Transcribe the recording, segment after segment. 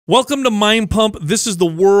Welcome to Mind Pump. This is the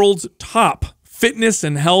world's top fitness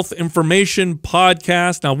and health information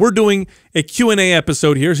podcast. Now, we're doing a Q&A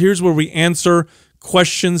episode here. Here's where we answer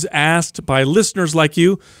questions asked by listeners like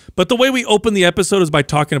you. But the way we open the episode is by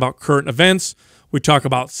talking about current events. We talk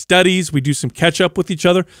about studies. We do some catch up with each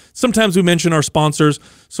other. Sometimes we mention our sponsors.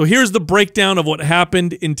 So here's the breakdown of what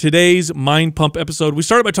happened in today's Mind Pump episode. We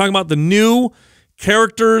started by talking about the new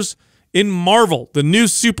characters in Marvel, the new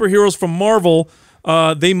superheroes from Marvel.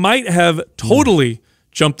 They might have totally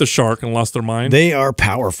jumped the shark and lost their mind. They are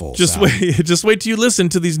powerful. Just wait till you listen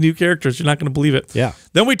to these new characters. You're not going to believe it. Yeah.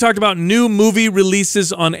 Then we talked about new movie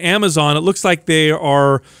releases on Amazon. It looks like they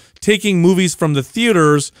are taking movies from the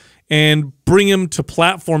theaters and bring them to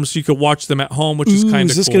platforms so you could watch them at home, which is kind of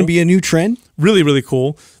cool. Is this going to be a new trend? Really, really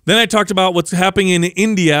cool. Then I talked about what's happening in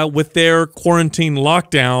India with their quarantine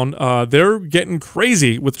lockdown. They're getting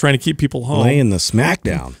crazy with trying to keep people home. Laying the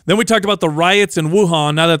smackdown. Then we talked about the riots in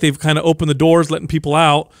Wuhan. Now that they've kind of opened the doors, letting people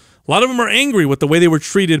out, a lot of them are angry with the way they were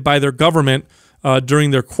treated by their government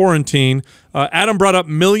during their quarantine. Adam brought up $1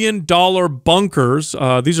 million bunkers.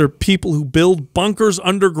 These are people who build bunkers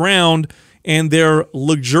underground, and they're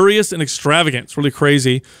luxurious and extravagant. It's really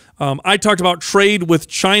crazy. I talked about trade with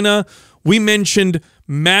China. We mentioned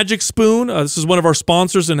Magic Spoon. This is one of our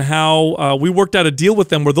sponsors, and how we worked out a deal with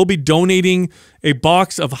them where they'll be donating a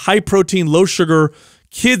box of high-protein, low-sugar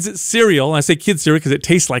kids cereal. And I say kids cereal because it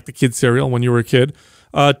tastes like the kids cereal when you were a kid,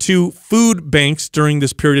 to food banks during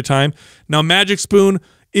this period of time. Now, Magic Spoon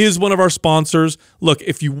is one of our sponsors. Look,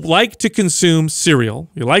 if you like to consume cereal,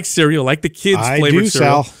 you like the kids flavored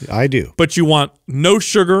cereal. Sal. I do. But you want no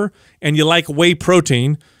sugar and you like whey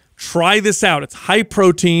protein, try this out. It's high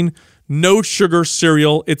protein, no sugar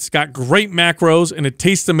cereal. It's got great macros and it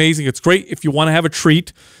tastes amazing. It's great if you want to have a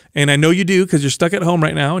treat. And I know you do because you're stuck at home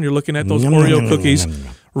right now and you're looking at those Oreo cookies.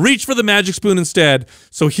 Reach for the Magic Spoon instead.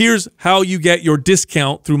 So here's how you get your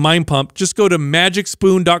discount through Mind Pump. Just go to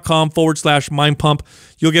magicspoon.com/Mind Pump.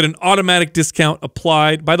 You'll get an automatic discount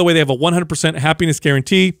applied. By the way, they have a 100% happiness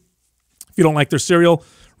guarantee. If you don't like their cereal,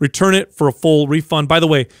 return it for a full refund. By the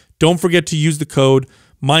way, don't forget to use the code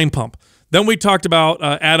Mind Pump. Then we talked about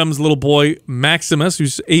Adam's little boy, Maximus,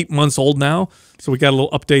 who's 8 months old now. So we got a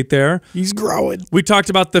little update there. He's growing. We talked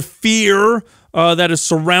about the fear that is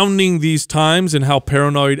surrounding these times and how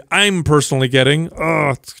paranoid I'm personally getting.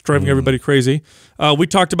 It's driving everybody crazy. We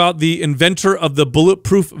talked about the inventor of the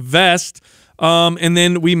bulletproof vest. And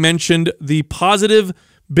then we mentioned the positive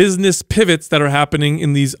business pivots that are happening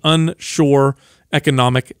in these unsure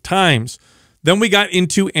economic times. Then we got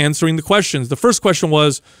into answering the questions. The first question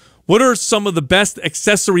was, what are some of the best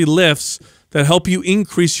accessory lifts that help you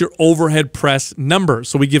increase your overhead press numbers?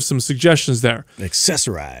 So we give some suggestions there.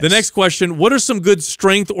 Accessorize. The next question, what are some good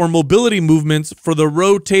strength or mobility movements for the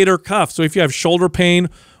rotator cuff? So if you have shoulder pain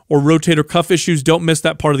or rotator cuff issues, don't miss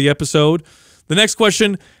that part of the episode. The next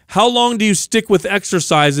question, how long do you stick with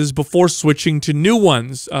exercises before switching to new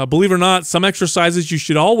ones? Believe it or not, some exercises you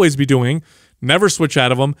should always be doing. Never switch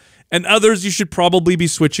out of them. And others you should probably be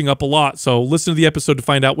switching up a lot. So listen to the episode to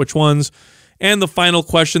find out which ones. And the final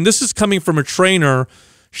question, this is coming from a trainer.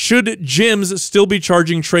 Should gyms still be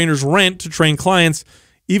charging trainers rent to train clients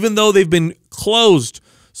even though they've been closed?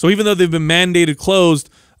 So even though they've been mandated closed,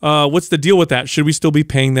 what's the deal with that? Should we still be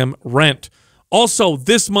paying them rent? Also,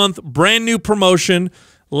 this month, brand new promotion.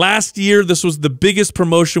 Last year, this was the biggest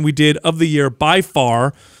promotion we did of the year by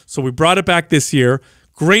far. So we brought it back this year.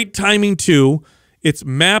 Great timing too. It's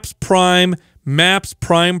MAPS Prime, MAPS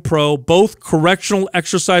Prime Pro, both correctional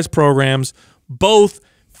exercise programs, both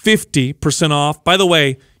 50% off. By the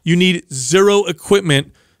way, you need zero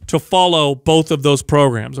equipment to follow both of those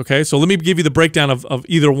programs, okay? So let me give you the breakdown of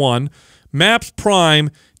either one. MAPS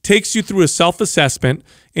Prime takes you through a self-assessment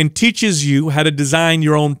and teaches you how to design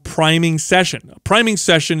your own priming session. A priming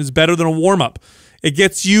session is better than a warm-up. It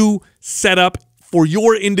gets you set up for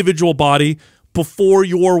your individual body before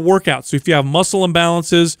your workout. So if you have muscle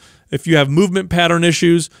imbalances, if you have movement pattern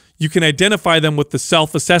issues, you can identify them with the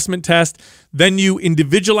self-assessment test. Then you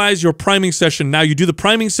individualize your priming session. Now you do the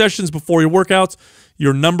priming sessions before your workouts,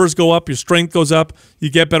 your numbers go up, your strength goes up, you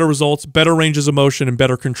get better results, better ranges of motion, and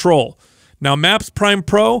better control. Now MAPS Prime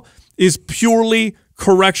Pro is purely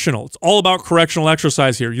correctional. It's all about correctional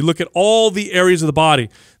exercise here. You look at all the areas of the body,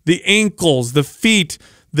 the ankles, the feet,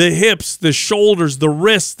 the hips, the shoulders, the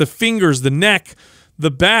wrists, the fingers, the neck, the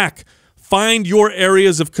back. Find your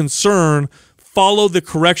areas of concern, follow the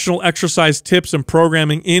correctional exercise tips and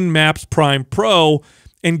programming in MAPS Prime Pro,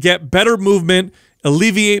 and get better movement,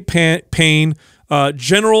 alleviate pain,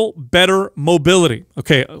 general better mobility.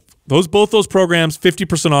 Okay, both those programs,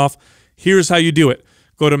 50% off. Here's how you do it.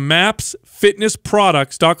 Go to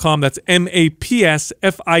mapsfitnessproducts.com. That's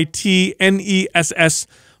MAPSFITNESS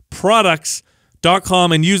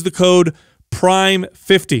products.com and use the code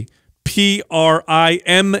PRIME50.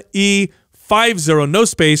 PRIME50, no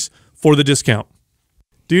space, for the discount.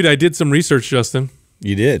 Dude, I did some research, Justin.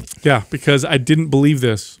 You did? Yeah, because I didn't believe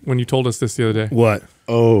this when you told us this the other day. What?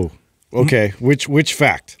 Oh, okay. Which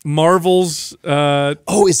fact? Marvel's.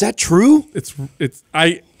 Oh, is that true?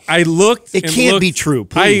 I looked. It can't be true.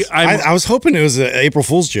 Please. I was hoping it was an April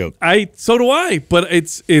Fool's joke. So do I. But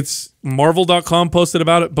it's Marvel.com posted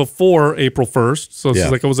about it before April 1st. So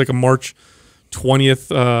it was like a March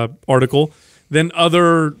 20th article. Then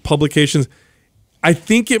other publications. I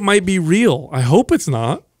think it might be real. I hope it's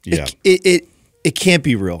not. Yeah. It can't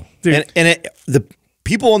be real. Dude. And the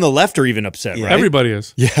people on the left are even upset, right? Everybody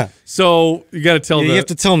is. Yeah. So you got to tell you have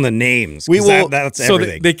to tell them the names. That's so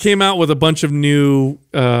everything. they came out with a bunch of new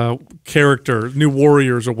characters, new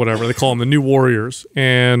warriors or whatever. They call them the new warriors.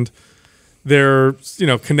 And they're,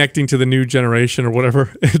 connecting to the new generation or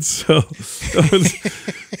whatever. And so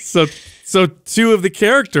two of the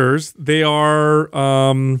characters, they are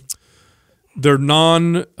they're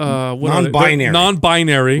non-binary.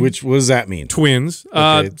 Non-binary. What does that mean? Twins.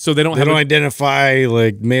 Okay. So they don't identify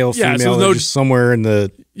like male, female. So they're just somewhere in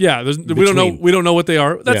the we don't know what they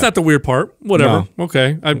are. That's not the weird part. Whatever. No.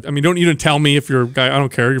 Okay. I mean, you didn't tell me if you're a guy. I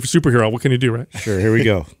don't care. You're a superhero. What can you do, right? Sure. Here we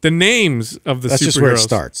go. The names of the That's superheroes. just where it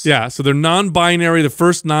starts. Yeah. So they're non-binary. The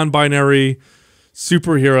first non-binary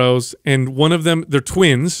superheroes, and one of them, they're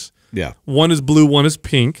twins. Yeah. One is blue. One is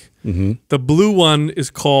pink. Mm-hmm. The blue one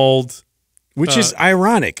is called. Which is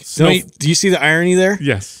ironic. Do you see the irony there?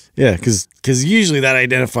 Yes. Yeah, because usually that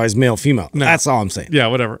identifies male, female. No. That's all I'm saying. Yeah,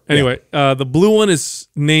 whatever. Anyway, the blue one is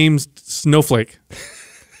named Snowflake,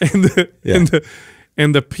 and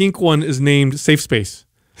the pink one is named Safe Space.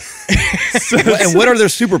 And what are their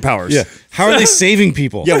superpowers? Yeah. How are they saving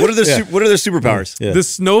people? Yeah. What are their superpowers? Yeah. The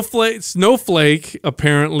Snowflake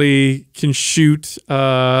apparently can shoot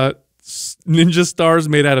ninja stars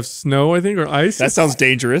made out of snow, I think, or ice. That sounds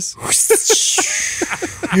dangerous.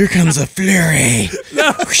 Here comes a flurry.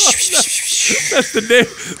 No, that's the name.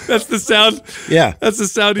 That's the sound. Yeah, that's the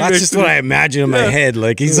sound. That's just what I imagine in my head.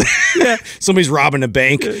 Like somebody's robbing a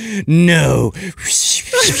bank. No. What?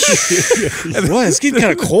 It's getting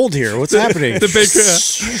kind of cold here. What's happening?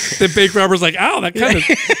 The bank robber's like, ow, that kind of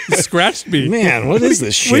scratched me. Man, what is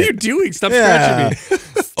this shit? What are you doing? Stop scratching me.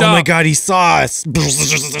 Stop. Oh my God, he saw us.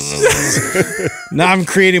 Now I'm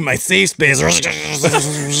creating my safe space.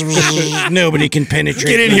 Nobody can penetrate.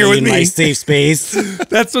 Get in here with me. My safe space.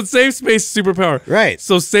 That's what safe space superpower. Right.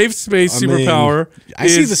 So safe space superpower. I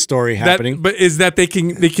see the story happening. But is that they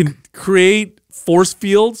can create force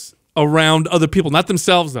fields around other people, not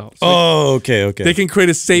themselves though. So okay. They can create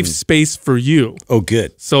a safe space for you. Oh,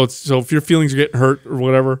 good. So if your feelings are getting hurt or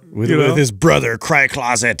whatever, with his brother, cry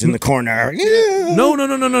closet in the corner. Yeah. No,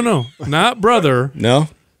 not brother. No,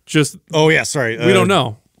 just. Oh yeah, sorry. We don't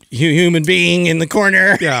know. Human being in the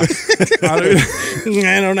corner. Yeah.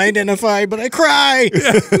 I don't identify, but I cry.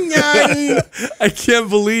 Yeah. I can't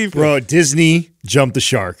believe. Bro, Disney jumped the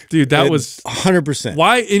shark. Dude, that was 100%.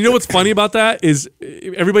 Why? And you know what's funny about that is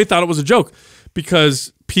everybody thought it was a joke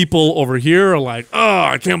because people over here are like, oh,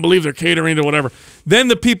 I can't believe they're catering to whatever. Then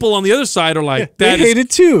the people on the other side are like, they hate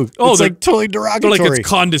it too. Oh, it's like totally derogatory. They're like, it's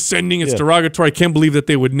condescending, it's derogatory. I can't believe that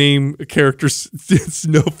they would name a character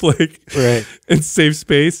Snowflake and Safe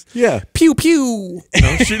Space. Yeah. Pew pew.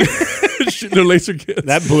 No, shoot their laser guns.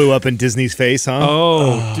 That blew up in Disney's face, huh?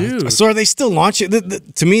 Oh, dude. So are they still launching?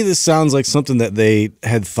 To me, this sounds like something that they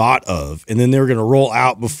had thought of, and then they were going to roll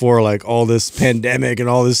out before like all this pandemic and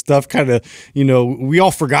all this stuff kind of, we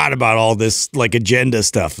all forgot about all this like agenda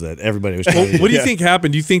stuff that everybody was trying to do. What do you think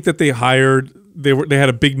happened? Do you think that they had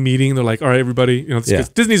a big meeting? They're like, all right, everybody,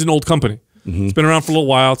 Disney's an old company. Mm-hmm. It's been around for a little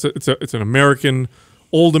while. It's an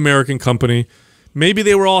old American company. Maybe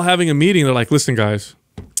they were all having a meeting. They're like, listen, guys,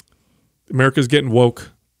 America's getting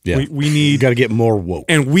woke. Yeah. We got to get more woke.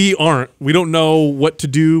 And we aren't. We don't know what to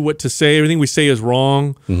do, what to say. Everything we say is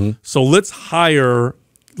wrong. Mm-hmm. So let's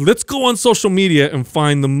go on social media and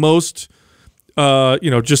find the most,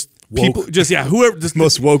 just woke. People, whoever, just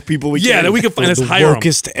most woke people we can. Yeah, that we can find. Let's the hire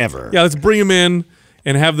wokest them. Ever. Yeah, let's bring them in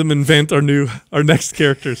and have them invent our next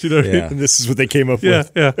characters. You know what I mean? And this is what they came up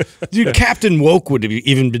with. Yeah. Dude, Captain Woke would have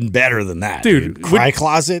even been better than that. Dude. Cry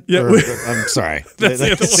Closet? Yeah. I'm sorry. That's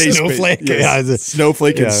the other one. Snowflake? Yes. Yeah.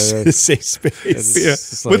 Snowflake and Safe Space. Yeah.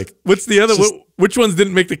 What's the other? Which ones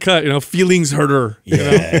didn't make the cut? Feelings hurt her.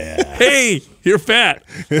 Yeah. Hey, you're fat.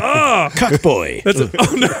 Oh, Cuck boy.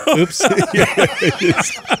 Oh no. Oops.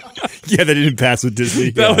 Yeah, they didn't pass with Disney.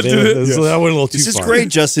 That went a little too This is far. great,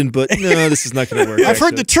 Justin, but no, this is not going to work. I've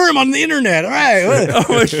heard the term on the internet. All right. Oh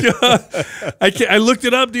my god! I looked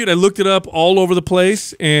it up, dude. I looked it up all over the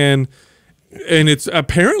place, and it's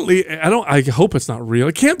apparently I hope it's not real.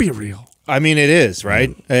 It can't be real. I mean, it is,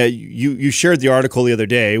 right? You shared the article the other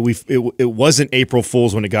day. It wasn't April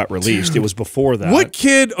Fool's when it got released. It was before that. What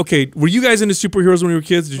kid? Okay, were you guys into superheroes when you were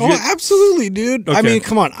kids? Did you Absolutely, dude. I Okay. mean,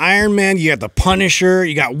 come on. Iron Man, you got the Punisher,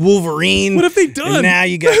 you got Wolverine. What have they done? And now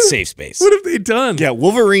you got Safe Space. What have they done? Yeah,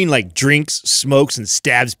 Wolverine like drinks, smokes, and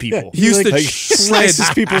stabs people. He used to slices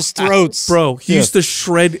shred people's throats. Bro, he used to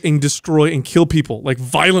shred and destroy and kill people like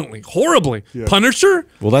violently, horribly. Punisher?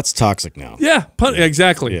 Well, that's toxic now. Yeah,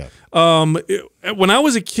 exactly. Yeah. When I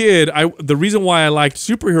was a kid, the reason why I liked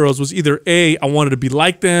superheroes was either A, I wanted to be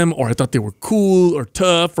like them, or I thought they were cool or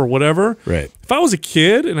tough or whatever. Right. If I was a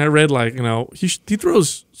kid and I read like, he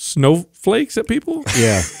throws snowflakes at people.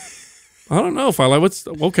 Yeah. I don't know if I like what's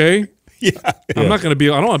okay. Yeah. I'm not gonna be.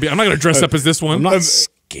 I don't want to be. I'm not gonna dress up as this one. I'm not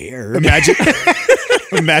scared.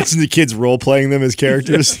 Imagine the kids role playing them as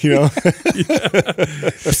characters, you know?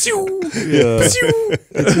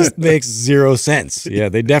 It just makes zero sense. Yeah,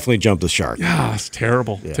 they definitely jumped the shark. Ah, it's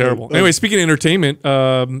terrible. Terrible. Anyway, speaking of entertainment,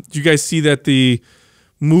 do you guys see that the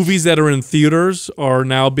movies that are in theaters are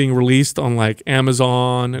now being released on like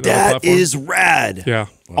Amazon and other That platforms? is rad. Yeah.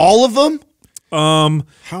 All of them? How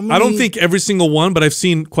many? I don't think every single one, but I've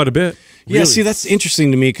seen quite a bit. Yeah, see, that's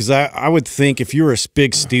interesting to me because I would think if you were a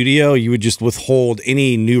big studio, you would just withhold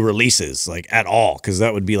any new releases like at all because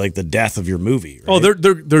that would be like the death of your movie. Right? Oh,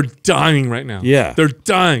 they're dying right now. Yeah. They're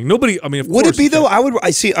dying. Nobody. I mean, of Would course it be though?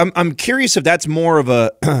 I see. I'm curious if that's more of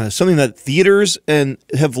a something that theaters and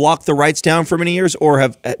have locked the rights down for many years, or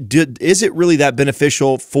is it really that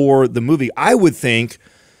beneficial for the movie? I would think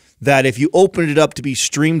that if you opened it up to be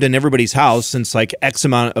streamed in everybody's house, since like X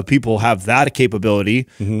amount of people have that capability,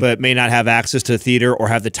 but may not have access to the theater or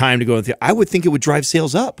have the time to go to the theater, I would think it would drive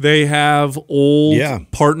sales up. They have old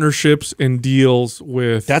partnerships and deals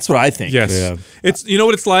with. That's what I think. Yes. Yeah. It's, you know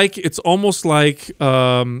what it's like? It's almost like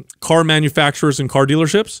car manufacturers and car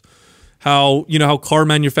dealerships. How car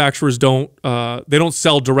manufacturers don't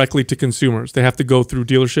sell directly to consumers. They have to go through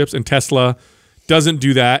dealerships, and Tesla doesn't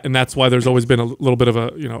do that, and that's why there's always been a little bit of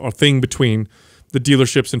a thing between the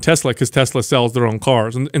dealerships and Tesla, because Tesla sells their own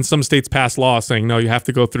cars, and some states pass laws saying no, you have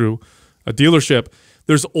to go through a dealership.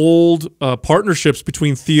 There's old partnerships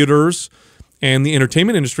between theaters and the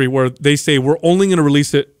entertainment industry where they say we're only going to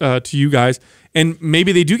release it to you guys, and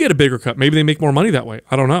maybe they do get a bigger cut. Maybe they make more money that way.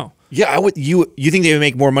 I don't know. Yeah, I would. You think they would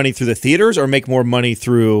make more money through the theaters or make more money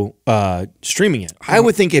through streaming it? I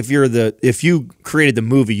would think if you created the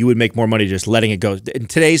movie, you would make more money just letting it go. In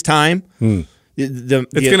today's time, It's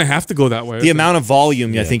going to have to go that way. The amount of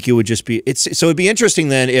volume, I think you would just be. So it'd be interesting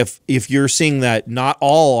then if you're seeing that not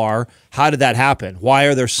all are. How did that happen? Why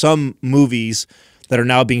are there some movies that are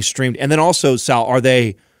now being streamed? And then also, Sal, are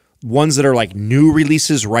they ones that are like new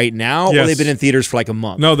releases right now, or they've been in theaters for like a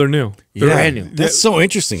month? No, they're new. They're brand new. That's so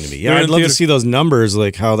interesting to me. Yeah, They're I'd in love to theater. see those numbers,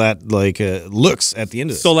 like how that looks at the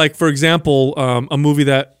end of this. So, like for example, a movie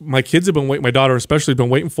that my kids have been waiting, my daughter especially, been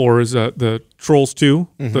waiting for is the Trolls 2,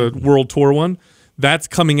 the World Tour one. That's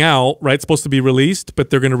coming out, right? It's supposed to be released,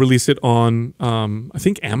 but they're going to release it on, I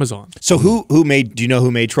think, Amazon. So who made? Do you know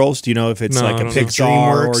who made Trolls? Do you know if it's No, like I a don't know. Pixar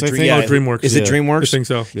DreamWorks, or I think. Oh, DreamWorks. Is it DreamWorks? I think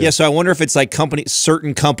so. Yeah. So I wonder if it's like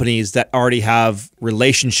certain companies that already have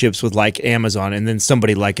relationships with like Amazon, and then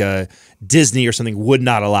somebody like a Disney or something would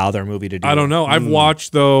not allow their movie to do. I don't know. I've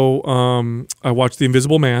watched though. I watched The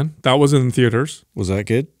Invisible Man. That was in theaters. Was that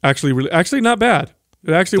good? Actually, not bad.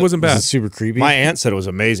 It actually wasn't Was bad. it super creepy? My aunt said it was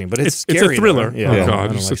amazing, but it's It's scary. a thriller. Though. Yeah. Oh, I God,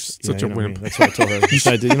 don't you're like- such a you know what I wimp. mean? That's what I told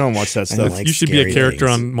her. You don't watch that stuff. like You should be a scary character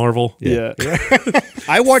things. on Marvel. Yeah.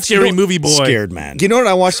 I watched Scary movie boy. Scared man. You know what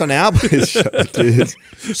I watched on Apple?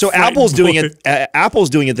 So Apple's doing it. Apple's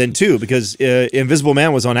doing it then too, because Invisible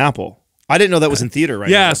Man was on Apple. I didn't know that was in theater right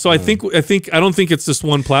now. Yeah, so I don't think it's just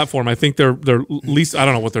one platform. I think they're least. I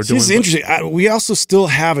don't know what they're doing. This is interesting. We also still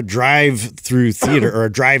have a drive-through theater or a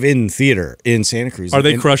drive-in theater in Santa Cruz. Are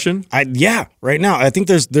they crushing? Yeah, right now. I think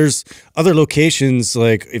there's other locations,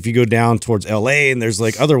 like if you go down towards LA, and there's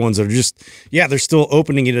like other ones that are just they're still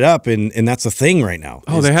opening it up, and that's a thing right now.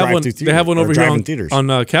 Oh, is they have one. drive-through They have one theater, over or here drive-in theaters.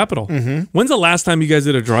 on Capitol. When's the last time you guys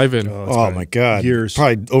did a drive-in? Oh my God, years.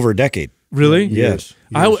 probably over a decade. Really? Yes.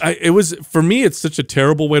 It was for me. It's such a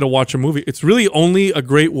terrible way to watch a movie. It's really only a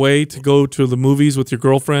great way to go to the movies with your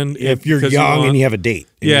girlfriend If you're because young want- and you have a date,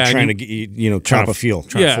 and Yeah, you're and trying you- to get chop a feel.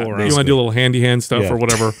 yeah, fool you around. want to do a little handy hand stuff Yeah, or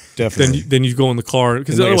whatever. definitely. Then you go in the car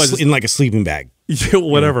because in like, otherwise in like a sleeping bag. Yeah,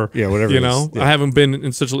 whatever. Yeah, whatever You it is. know, Yeah. I haven't been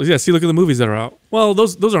in such a see. Look at the movies that are out. Well,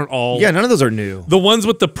 those aren't all. Yeah, none of those are new. The ones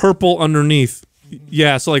with the purple underneath.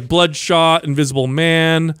 Yeah, so like Bloodshot, Invisible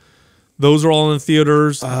Man, those are all in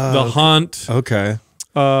theaters. The Hunt. Okay.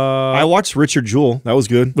 I watched Richard Jewell. That was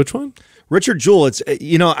good. Which one? Richard Jewell. It's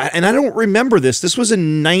and I don't remember this. This was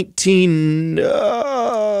in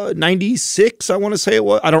 1996. I want to say it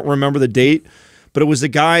was. I don't remember the date, but it was the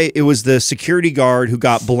guy. It was the security guard who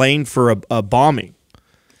got blamed for a bombing.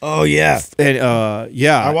 Oh yeah, And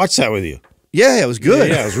yeah, I watched that with you. yeah, it was good.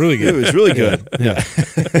 Yeah, it was really good. It was really good. Yeah,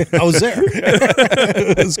 I was there.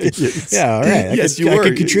 It was good. Yeah, all right. Yes, I were.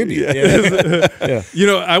 could contribute. Yeah. You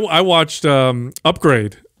know, I watched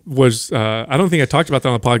Upgrade. I don't think I talked about that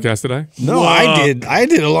on the podcast, did I? No, Whoa. I did. I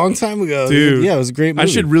did a long time ago, Dude. Yeah, it was a great movie.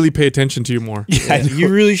 I should really pay attention to you more. Yeah, you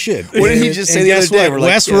really should. What did he just say And the other guess day? what? We're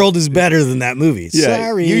like, Westworld is better than that movie.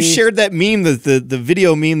 Sorry. You shared that meme, the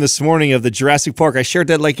video meme this morning of the Jurassic Park. I shared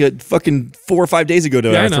that like a fucking 4 or 5 days ago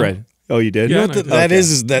to Yeah, I our know. thread. Oh, you did? Yeah, You I know know. what that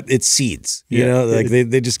is that it's seeds. You know, like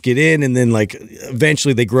they just get in and then like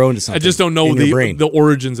eventually they grow into I something. just don't know in your brain. the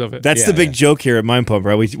origins of it. That's Yeah, the big yeah. joke here at Mind Pump,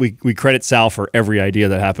 right? We credit Sal for every idea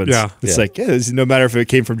that happens. Yeah. It's Yeah. like, this is no matter if it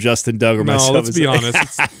came from Justin, Doug, or no, myself. let's it's be like-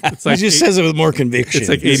 honest. It's He like just says it with more conviction. it's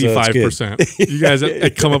like so it's good. 85%. You guys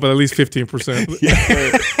come up with at least 15%.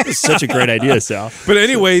 It's such a great idea, Sal. But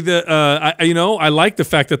anyway, I like the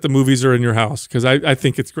fact that the movies are in your house because I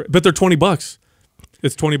think it's great. But they're $20.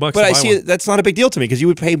 It's $20. But to I buy see one. it, that's not a big deal to me because you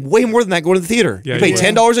would pay way more than that going to the theater. Yeah, you pay you would.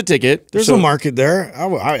 $10 a ticket. There's so- a market there.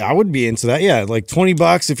 I would be into that. Yeah, like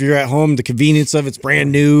 $20 if you're at home. The convenience of it's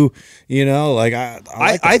brand new. You know, like I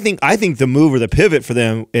like that. I think the move or the pivot for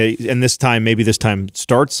them, and maybe this time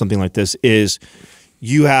starts something like this, is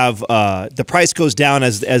you have the price goes down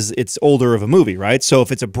as it's older of a movie, right? So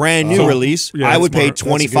if it's a brand new release, yeah, I would pay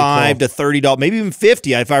smart. That's a good $25 to $30, maybe even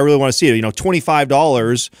 $50 if I really want to see it. You know,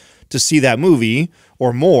 $25 to see that movie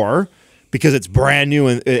or more because it's brand new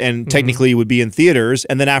and technically would be in theaters.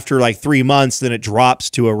 And then after like 3 months, then it drops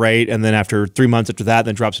to a rate, and then after 3 months after that,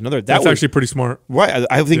 then drops another. That's actually pretty smart. right.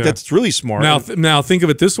 I think Yeah. that's really smart. Now think of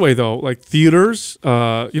it this way though, like theaters, you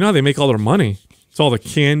know how they make all their money. It's all the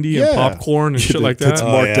candy and Yeah. popcorn and shit like That's that.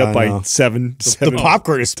 marked yeah, up I by know. seven the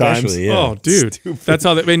popcorn especially. Yeah. Oh, dude, that's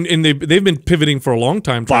how they and they've been pivoting for a long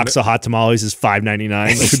time. trying box to- of hot tamales is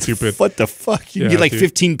 $5.99. Stupid. What the fuck? You Yeah, can get like dude.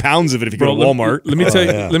 15 pounds of it if you Bro, go to Walmart. Let me tell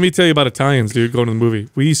you. yeah. Let me tell you about Italians, dude. Going to the movie,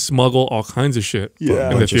 we smuggle all kinds of shit. Yeah. in the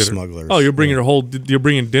Bunch of theater. smugglers. Oh, you're bringing you're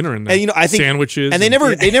bringing dinner in there. And you know, I think sandwiches. and they never,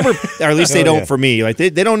 or at least they Oh, don't yeah. for me. Like they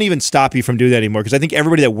don't even stop you from doing that anymore because I think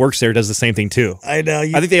everybody that works there does the same thing too. I know.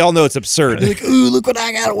 I think they all know it's absurd. like, ooh, look what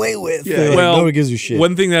I got away with. Yeah. Like, Well, nobody gives a shit.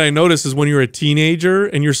 One thing that I noticed is when you're a teenager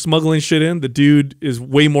and you're smuggling shit in, the dude is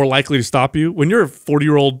way more likely to stop you. When you're a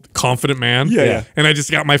 40-year-old confident man, Yeah. and I just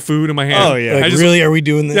got my food in my hand. Oh, yeah. Like, I just, really, are we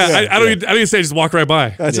doing this? Yeah, I don't even say just walk right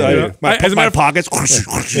by. That's You how I know? do. My, as a my matter of pockets.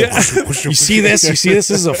 You see this? You see this?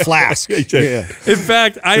 This is a flask. Yeah. in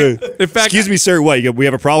fact, Excuse me, sir. What? We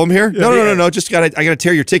have a problem here? No. Just I gotta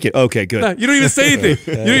tear your ticket. Okay, good. you don't even say anything.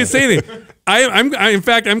 You don't even say anything. In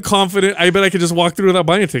fact, I'm confident. I bet I could just walk through without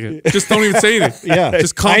buying a ticket. Just don't even say anything. Yeah.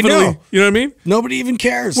 just confidently. I know. You know what I mean? Nobody even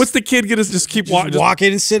cares. What's the kid get us? Just keep walking. Walk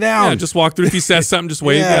in and sit down. Yeah, just walk through. If he says something, just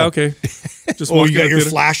wait. Yeah. Yeah, okay. Just Oh, walk you got through your the theater.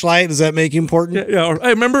 flashlight? Does that make you important? Yeah, yeah. Or, hey,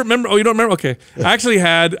 remember? Oh, you don't remember? Okay. I've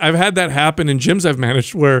had that happen in gyms I've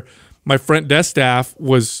managed where my front desk staff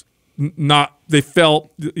was not. They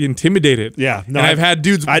felt intimidated. Yeah. No, and I've had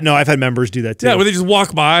dudes. I've had members do that too. Yeah, where they just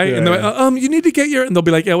walk by and they're like, you need to get your, and they'll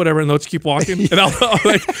be like, yeah, whatever, and they'll just keep walking, and I'll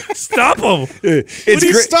like, stop them. It's Would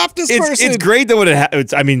you great- stop this person? It's great though when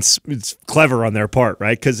it's it's clever on their part,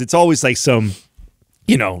 right? Because it's always like some,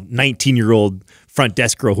 19-year-old front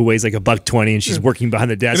desk girl who weighs like $120 and she's working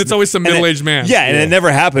behind the desk. And it's always some then- middle-aged man. Yeah, and it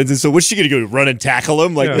never happens. And so what's she gonna go run and tackle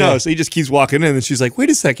him? Like, Yeah. no. So he just keeps walking in and she's like, wait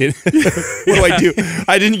a second. What do I do?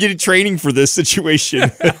 I didn't get training for this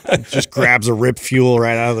situation. Just grabs a rip fuel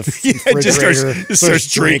right out of the refrigerator. just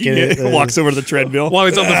starts drinking it. Walks over to the treadmill. While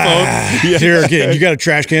he's on the phone. Here, you got a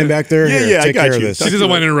trash can back there? Yeah, Here, yeah, I take got care of you. this. She doesn't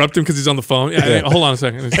want to interrupt him because he's on the phone. Yeah, hold on a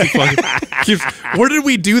second. Keep walking. Where did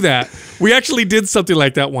we do that? We actually did something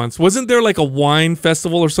like that once. Wasn't there like a wine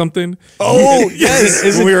festival or something? Oh yes,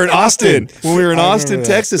 when we were in Austin. When we were in Austin, that.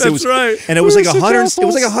 Texas, it That's was right. and it was like We're such $100. It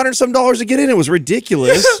was like assholes. $100 to get in. It was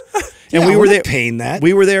ridiculous. And Yeah, we we're were not there paying that.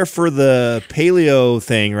 We were there for the paleo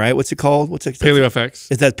thing, right? What's it called? What's it? Paleo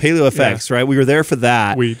FX. It's that paleo effects, right? We were there for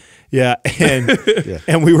that. Weed. Yeah,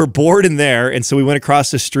 and we were bored in there, and so we went across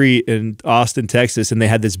the street in Austin, Texas, and they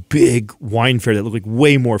had this big wine fair that looked like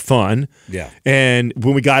way more fun. Yeah. And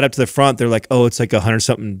when we got up to the front, they're like, "Oh, it's like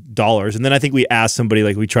 $100-something," and then I think we asked somebody,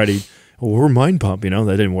 like, we tried to. well, we're Mind Pump, that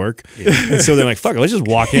didn't work. And so they're like, fuck it, let's just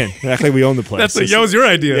walk in and act like we own the place. That was your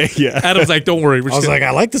idea. Yeah. Adam's like, don't worry. I was like,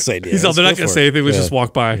 I like this idea. He's all, they're not going to say anything. Let's just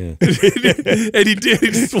walk by. Yeah. And he did.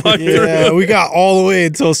 He just walked through. We got all the way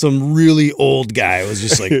until some really old guy was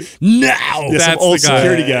just like, no. Yeah, some old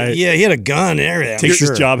security guy. Yeah, he had a gun and everything. Takes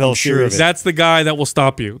his job hell serious. That's the guy that will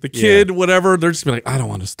stop you. The kid, whatever, they're just be like, I don't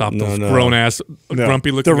want to stop those grown-ass,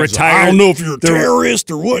 grumpy looking guys. I don't know if you're a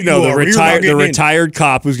terrorist or what. No, the retired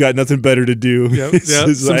cop who's got nothing better to do. Yep.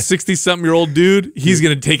 Some 60-something-year-old dude, he's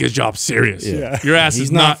going to take his job serious. Yeah. Your ass he's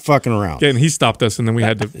is not fucking around. Again, he stopped us, and then we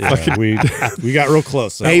had to fucking... We got real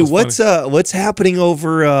close. So hey, what's happening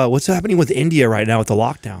over... what's happening with India right now with the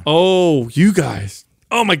lockdown? Oh, you guys.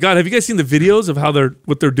 Oh, my God. Have you guys seen the videos of how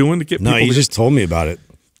what they're doing to get people... No, you just told me about it.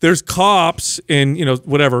 There's cops and,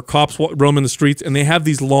 whatever, cops roaming the streets, and they have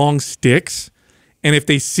these long sticks, and if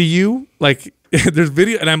they see you, like... There's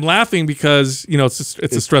video, and I'm laughing because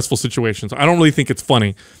it's a stressful situation. So I don't really think it's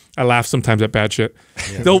funny. I laugh sometimes at bad shit.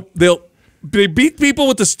 Yeah. They beat people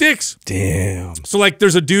with the sticks. Damn. So like,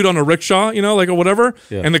 there's a dude on a rickshaw, or whatever,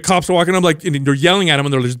 and the cops are walking up, like, and they're yelling at him,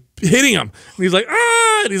 and they're just hitting him. And he's like,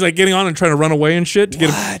 ah, and he's like getting on and trying to run away and shit to get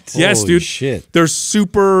him. Yes, Holy dude. Shit. They're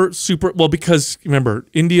super well because remember,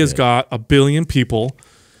 India's got 1 billion people.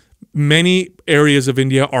 Many areas of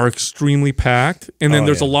India are extremely packed, and then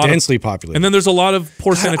there's a lot densely populated, and then there's a lot of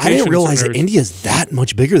poor sanitation. I didn't realize that India is that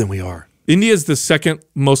much bigger than we are. India is the second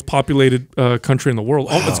most populated country in the world.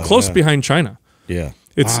 Wow, it's close behind China. Yeah,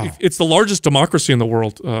 it's the largest democracy in the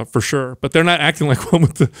world for sure. But they're not acting like one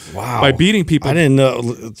with by beating people. I didn't know.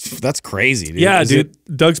 That's crazy, dude. Yeah, dude.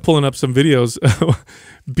 Doug's pulling up some videos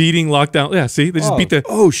beating lockdown. Yeah, see, they just beat the.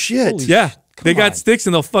 Oh shit! Yeah. They got sticks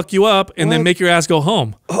and they'll fuck you up and then make your ass go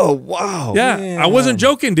home. Oh, wow. Yeah. Man. I wasn't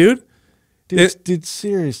joking, dude. Dude,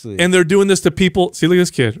 seriously. And they're doing this to people. See, look at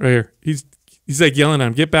this kid right here. He's like yelling at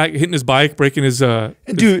him, get back, hitting his bike, breaking his...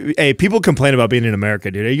 dude, hey, people complain about being in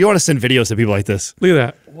America, dude. You want to send videos to people like this. Look at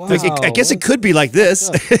that. Wow. Like, I guess it could be like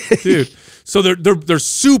this. Dude. So they're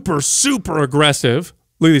super, super aggressive.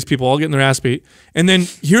 Look at these people all getting their ass beat. And then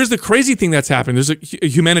here's the crazy thing that's happening. There's a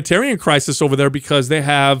humanitarian crisis over there because they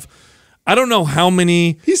have... I don't know how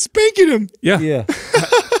many... He's spanking him. Yeah.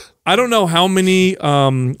 I don't know how many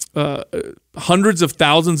hundreds of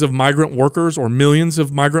thousands of migrant workers or millions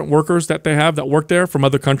of migrant workers that they have that work there from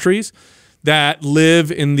other countries that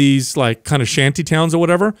live in these like kind of shanty towns or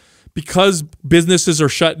whatever. Because businesses are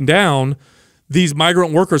shutting down, these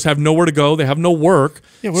migrant workers have nowhere to go. They have no work.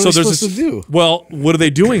 Yeah, what are they supposed to do? Well, what are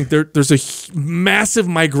they doing? There's a massive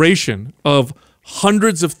migration of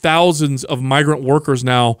hundreds of thousands of migrant workers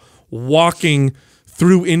now walking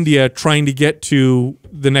through India trying to get to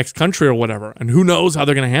the next country or whatever. And who knows how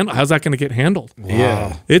they're going to handle. How's that going to get handled? Wow.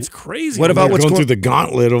 Yeah. It's crazy. What about what's going through the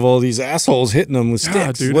gauntlet of all these assholes hitting them with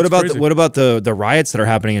sticks? Dude, what about the riots that are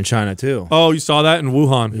happening in China too? Oh, you saw that in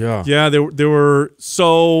Wuhan. Yeah. Yeah, they were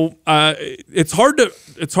so it's hard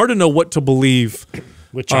to know what to believe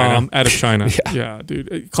with China. Out of China. Yeah,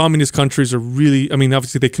 dude. Communist countries are really, I mean,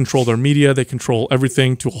 obviously they control their media, they control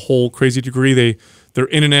everything to a whole crazy degree. Their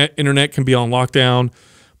internet can be on lockdown,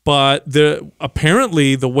 but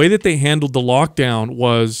apparently the way that they handled the lockdown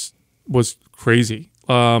was crazy.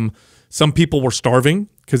 Some people were starving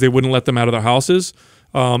because they wouldn't let them out of their houses.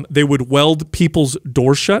 They would weld people's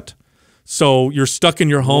doors shut. So you're stuck in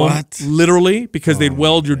your home literally because they'd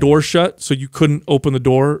weld your door shut so you couldn't open the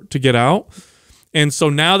door to get out. And so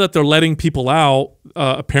now that they're letting people out,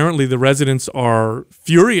 apparently the residents are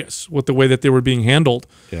furious with the way that they were being handled.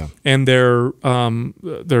 Yeah. And they're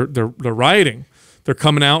rioting. They're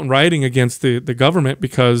coming out and rioting against the government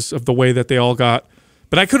because of the way that they all got.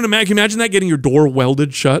 But I couldn't imagine. Can you imagine that, getting your door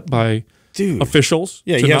welded shut by officials?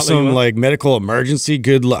 Yeah, you have some like medical emergency.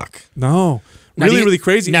 Good luck. No. Really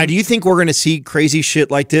crazy. Now, do you think we're going to see crazy shit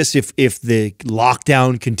like this if the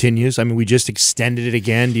lockdown continues? I mean, we just extended it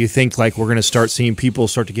again. Do you think like we're going to start seeing people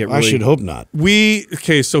start to get really... I should hope not.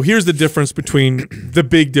 So here's the difference the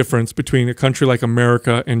big difference between a country like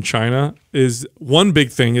America and China is one big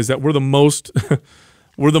thing is that we're the most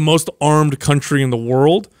armed country in the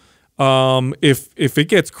world. If it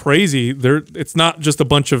gets crazy, it's not just a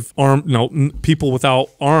bunch of people without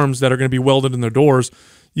arms that are going to be welded in their doors.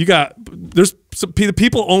 The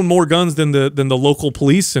people own more guns than the local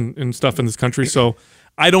police and stuff in this country. So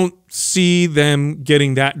I don't see them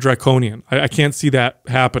getting that draconian. I can't see that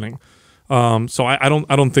happening. So I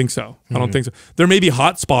don't think so. I don't think so. There may be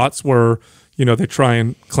hot spots where they try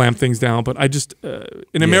and clamp things down, but I just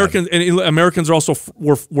Americans are also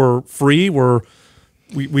we're free.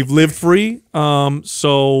 We've lived free.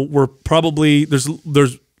 So we're probably there's less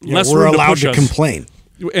room to push us. We're allowed to complain.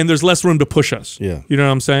 and there's less room to push us. Yeah. You know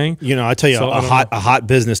what I'm saying? You know, I tell you, So, a hot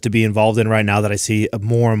business to be involved in right now that I see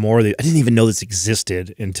more and more. I didn't even know this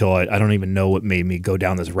existed until I don't even know what made me go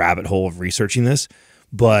down this rabbit hole of researching this.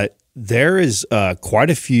 But there is quite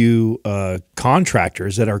a few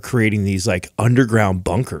contractors that are creating these like underground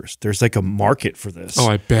bunkers. There's like a market for this. Oh,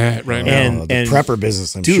 I bet right now. And the prepper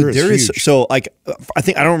business, I'm dude, sure, is there is huge. so like I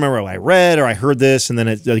don't remember what I read or I heard this, and then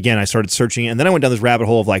again I started searching, and then I went down this rabbit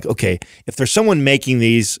hole of like, okay, if there's someone making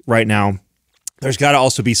these right now, there's got to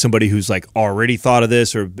also be somebody who's like already thought of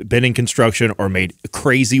this or been in construction or made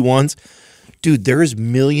crazy ones. Dude, there is $1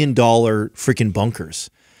 million freaking bunkers.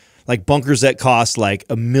 Like bunkers that cost like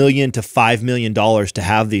 $1 million to $5 million to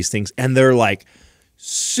have these things, and they're like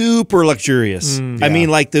super luxurious. I mean,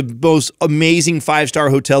 like the most amazing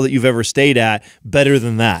 5-star hotel that you've ever stayed at. Better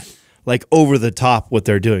than that, like over the top what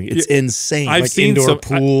they're doing. It's insane. I've Like seen indoor some,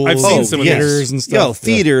 pools, I've seen some of yes. these. theaters and stuff.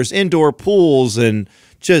 Theaters, indoor pools, and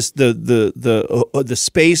just the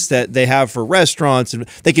space that they have for restaurants, and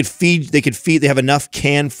they could feed. They have enough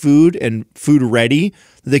canned food and food ready.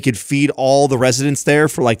 They could feed all the residents there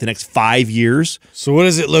for like the next 5 years. So what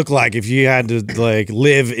does it look like if you had to like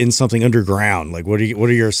live in something underground? Like what are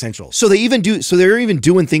your essentials? So they're even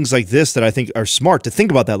doing things like this that I think are smart to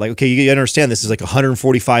think about that. Like, okay, you understand this is like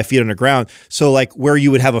 145 feet underground. So like where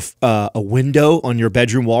you would have a window on your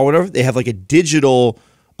bedroom wall or whatever, they have like a digital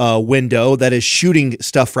window that is shooting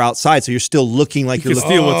stuff for outside. So you're still looking like you're can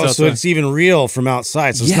looking. steal what's outside. So it's even real from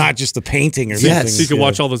outside. So it's Yeah. not just a painting or Yes. something. So you can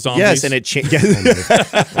watch all the zombies. Yes, and it changed.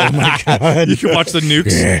 Oh my god! You can watch the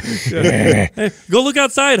nukes. Hey, go look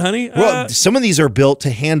outside, honey. Well, some of these are built to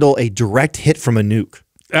handle a direct hit from a nuke.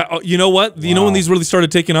 You know what? You know when these really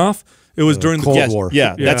started taking off? It was during the Cold Yes, War.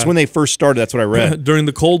 Yeah, that's when they first started. That's what I read. during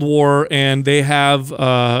the Cold War, and they have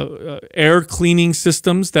air cleaning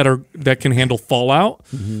systems that can handle fallout.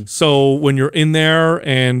 So when you're in there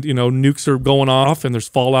and nukes are going off and there's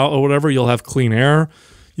fallout or whatever, you'll have clean air.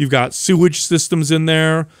 You've got sewage systems in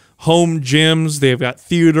there, home gyms. They've got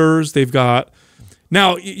theaters. They've got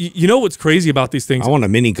now. You know what's crazy about these things? I want a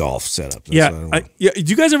mini golf setup. That's what I want. Do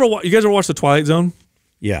you guys ever watch The Twilight Zone?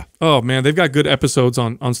 Yeah. Oh man, they've got good episodes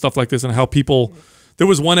on stuff like this and how people. There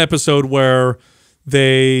was one episode where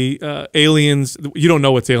they aliens. You don't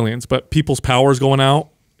know it's aliens, but people's power's going out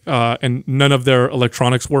and none of their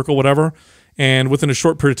electronics work or whatever. And within a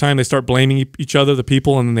short period of time, they start blaming each other, the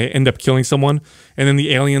people, and then they end up killing someone. And then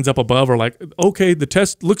the aliens up above are like, "Okay, the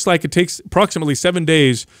test looks like it takes approximately 7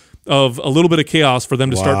 days of a little bit of chaos for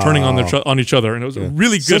them to start turning on each other." And it was a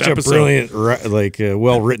really good Such episode. a brilliant,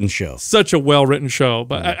 well-written show. Such a well-written show.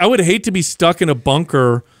 But I would hate to be stuck in a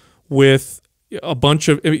bunker with a bunch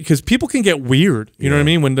of, because people can get weird. You know what I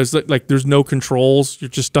mean? When there's no controls, you're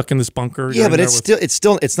just stuck in this bunker. Yeah, but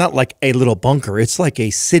it's not like a little bunker. It's like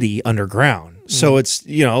a city underground. So it's,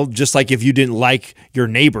 just like if you didn't like your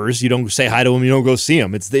neighbors, you don't say hi to them, you don't go see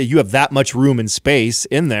them. You have that much room and space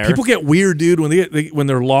in there. People get weird, dude, when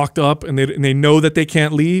they're locked up and they know that they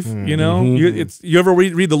can't leave. You ever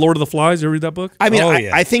read The Lord of the Flies? You ever read that book? I mean,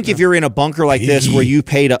 yeah. I think if you're in a bunker like this where you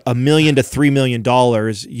paid $1 million to $3 million,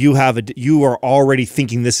 you are already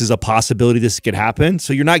thinking this is a possibility, this could happen.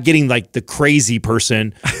 So you're not getting like the crazy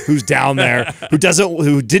person who's down there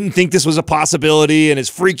who didn't think this was a possibility and is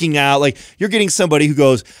freaking out. Like you're getting somebody who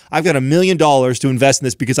goes, "I've got $1 million to invest in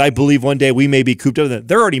this because I believe one day we may be cooped up."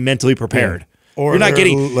 They're already mentally prepared. Or you're not they're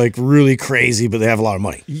getting like really crazy, but they have a lot of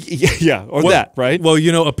money. that, right?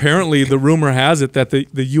 Well, apparently the rumor has it that the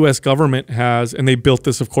U.S. government has, and they built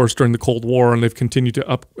this, of course, during the Cold War, and they've continued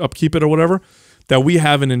to upkeep it or whatever, that we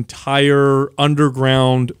have an entire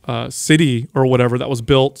underground city or whatever that was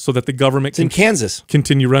built so that the government in Kansas.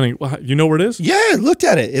 continue running. You know where it is? Yeah, I looked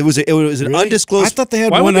at it. It was an undisclosed. I thought they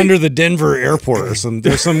had Why one would they- under the Denver airport or some.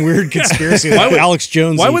 There's some weird conspiracy. Like Alex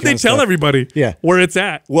Jones. Why would they tell everybody where it's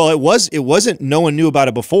at? Well, it wasn't. No one knew about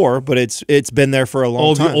it before, but it's been there for a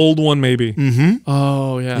long time. The old one, maybe. Mm-hmm.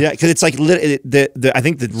 Oh yeah. Yeah, because it's like I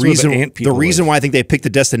think the reason why I think they picked the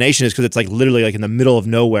destination is because it's like literally like in the middle of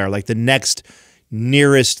nowhere. Like the next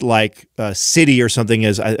nearest like city or something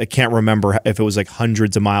is I can't remember if it was like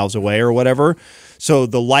hundreds of miles away or whatever. So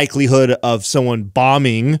the likelihood of someone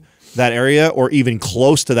bombing that area or even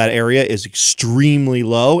close to that area is extremely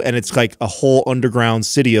low, and it's like a whole underground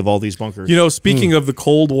city of all these bunkers. Speaking of the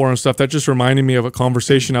Cold War and stuff, that just reminded me of a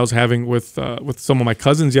conversation I was having with some of my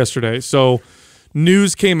cousins yesterday. So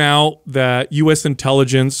news came out that U.S.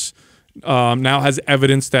 intelligence now has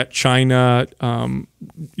evidence that China,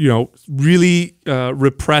 really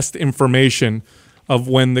repressed information of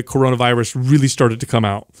when the coronavirus really started to come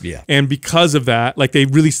out. Yeah. And because of that, like they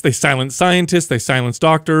silenced scientists, they silenced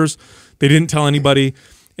doctors, they didn't tell anybody.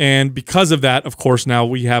 And because of that, of course, now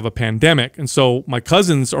we have a pandemic. And so my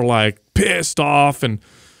cousins are like pissed off and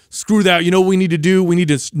screw that. You know what we need to do? We need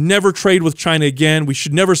to never trade with China again. We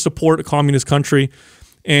should never support a communist country.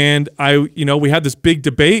 And we had this big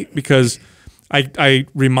debate because I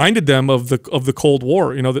reminded them of the Cold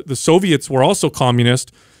War. You know, the Soviets were also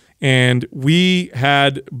communist, and we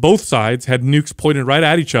had both sides had nukes pointed right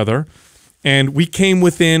at each other, and we came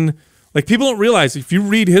within. Like, people don't realize, if you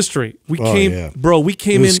read history, we came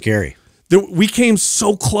It was scary. We came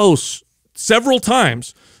so close several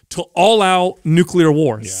times to all-out nuclear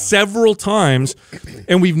war, several times,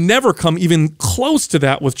 and we've never come even close to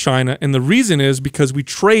that with China. And the reason is because we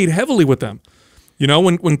trade heavily with them. You know,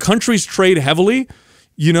 when countries trade heavily,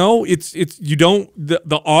 you know,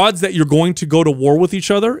 the odds that you're going to go to war with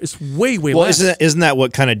each other is way less. Isn't that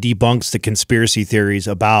what kind of debunks the conspiracy theories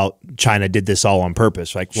about China did this all on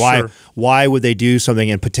purpose? Like, why would they do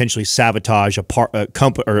something and potentially sabotage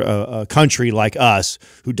a country like us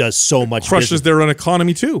who does so much crushes business? their own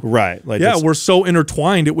economy too? Right. Like, yeah, we're so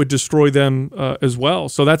intertwined it would destroy them as well.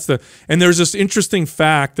 So and there's this interesting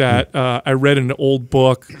fact that I read in an old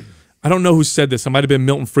book. I don't know who said this. It might have been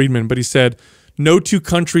Milton Friedman, but he said, no two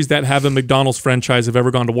countries that have a McDonald's franchise have ever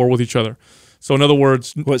gone to war with each other. So in other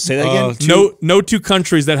words, say that again? No two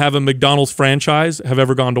countries that have a McDonald's franchise have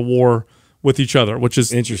ever gone to war with each other, which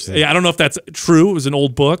is interesting. Yeah, I don't know if that's true. It was an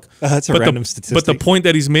old book. That's a random statistic. But the point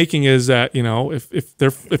that he's making is that, you know, if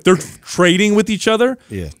they're trading with each other,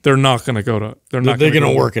 they're not going to go to. They're going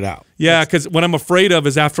to work it out. Yeah, because what I'm afraid of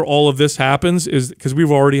is after all of this happens is because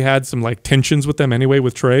we've already had some like tensions with them anyway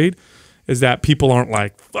with trade. Is that people aren't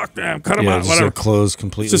like, fuck them, cut them out, whatever. Close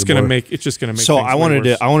completely. It's just gonna make. So I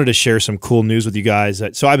wanted to share some cool news with you guys.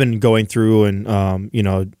 So I've been going through and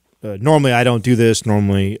normally I don't do this.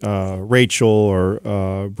 Normally Rachel or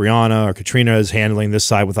Brianna or Katrina is handling this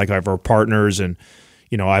side with like our partners, and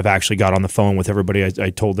you know, I've actually got on the phone with everybody.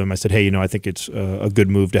 I told them, I said, hey, you know, I think it's a good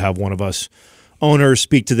move to have one of us owners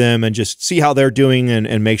speak to them and just see how they're doing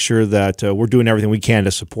and make sure that we're doing everything we can to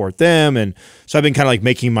support them. And so I've been kind of like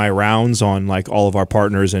making my rounds on like all of our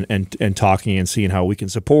partners and talking and seeing how we can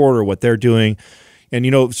support or what they're doing. And, you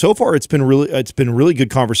know, so far it's been really good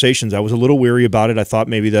conversations. I was a little weary about it. I thought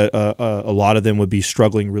maybe that a lot of them would be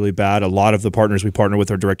struggling really bad. A lot of the partners we partner with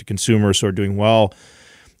are direct to consumer, so are doing well.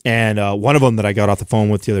 And one of them that I got off the phone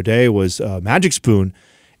with the other day was Magic Spoon.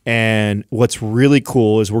 And what's really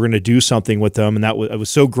cool is we're going to do something with them, and it was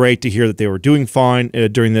so great to hear that they were doing fine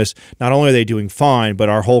during this. Not only are they doing fine, but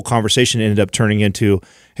our whole conversation ended up turning into,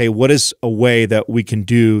 hey, what is a way that we can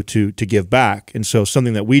do to give back? And so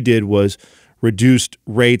something that we did was reduced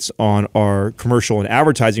rates on our commercial and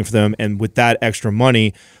advertising for them, and with that extra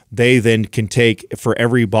money, they then can take for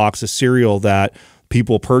every box of cereal that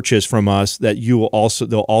people purchase from us, that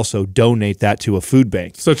they'll also donate that to a food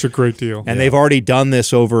bank. Such a great deal. And they've already done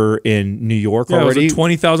this over in New York already. It was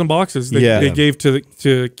 20,000 boxes they gave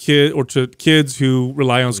to kids who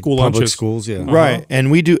rely on school public lunches. schools, Right. And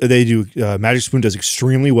they do Magic Spoon does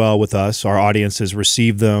extremely well with us. Our audiences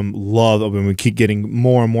receive them, love. I mean, we keep getting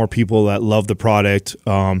more and more people that love the product.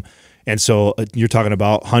 And so you're talking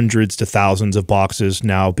about hundreds to thousands of boxes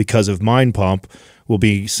now because of Mind Pump will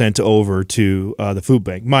be sent over to the food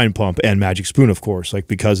bank. Mind Pump and Magic Spoon, of course. Like,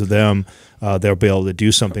 because of them, they'll be able to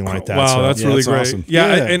do something like that. Wow, so, that's really great. Awesome.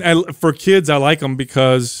 And for kids, I like them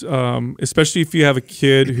because, especially if you have a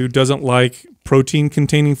kid who doesn't like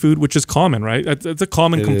protein-containing food, which is common, right? It's a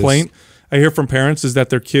common complaint I hear from parents is that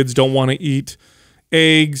their kids don't want to eat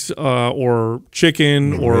eggs or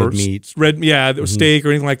chicken or red meat, or steak or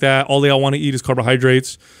anything like that. All they all want to eat is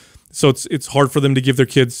carbohydrates. So it's hard for them to give their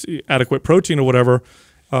kids adequate protein or whatever.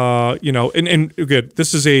 You know, and good.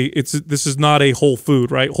 This is not a whole food,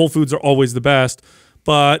 right? Whole foods are always the best,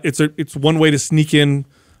 but it's one way to sneak in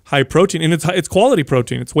high protein, and it's quality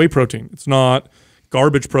protein. It's whey protein. It's not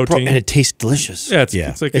garbage protein, and it tastes delicious.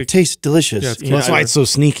 It's like it tastes delicious. That's why it's so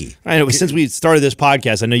sneaky. I know. Since we started this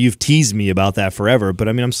podcast, I know you've teased me about that forever, but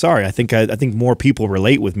I mean, I'm sorry. I think more people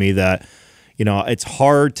relate with me that. You know, it's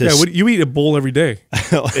hard to. Yeah, you eat a bowl every day.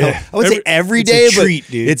 I would say every day, a treat,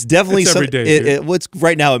 dude. It's definitely every day.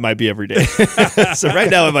 Right now, it might be every day. So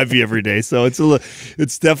right now, it might be every day. So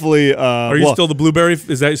it's definitely. Are you still the blueberry?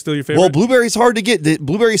 Is that still your favorite? Well, blueberry's hard to get. The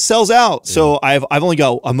blueberry sells out. So I've only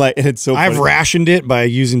got. I'm like, and it's so. I've rationed it by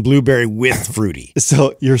using blueberry with fruity.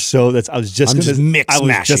 So I was just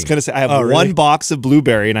gonna say I have one box of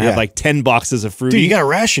blueberry and I have like 10 boxes of fruity. Dude, you gotta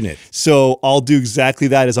ration it. So I'll do exactly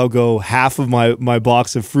that. Is I'll go half of my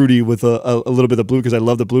box of fruity with a little bit of blue because I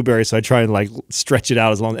love the blueberry, so I try and like stretch it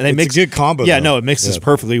out as long. And it's a good combo. Yeah, though. no, it mixes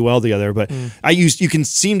perfectly well together. But you can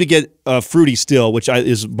seem to get fruity still, which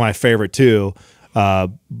is my favorite too.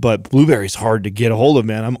 But blueberries hard to get a hold of,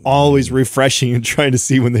 man. I'm always refreshing and trying to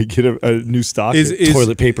see when they get a new stock.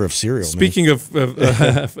 Toilet paper of cereal. Speaking of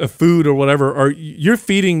food or whatever, you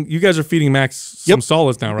guys are feeding Max some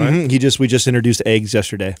solids now, right? We just introduced eggs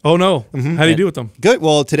yesterday. Oh no, how do you do with them? Good.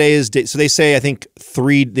 Well, today is so they say I think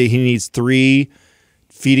he needs 3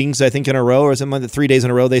 feedings, I think, in a row, or something like that. 3 days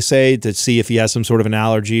in a row, they say, to see if he has some sort of an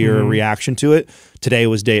allergy or a reaction to it. Today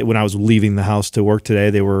was when I was leaving the house to work today.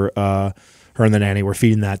 They were her and the nanny were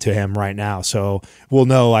feeding that to him right now. So we'll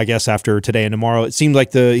know, I guess, after today and tomorrow. It seems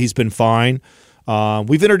like he's been fine.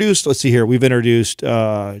 We've introduced, let's see here,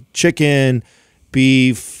 chicken,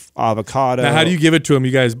 beef, avocado. Now, how do you give it to him?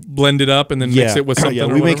 You guys blend it up and then mix it with something? Yeah,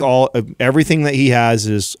 we make everything that he has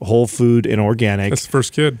is whole food and organic. That's the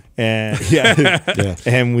first kid. And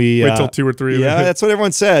and we wait till 2 or 3. Yeah, that's what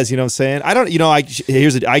everyone says. You know what I'm saying? I don't.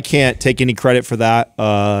 I can't take any credit for that.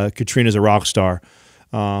 Katrina's a rock star.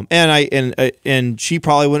 And she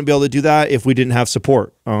probably wouldn't be able to do that if we didn't have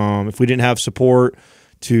support. If we didn't have support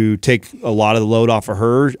to take a lot of the load off of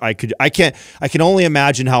her, I can only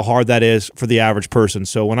imagine how hard that is for the average person.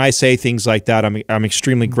 So when I say things like that, I'm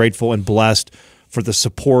extremely grateful and blessed for the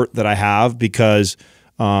support that I have, because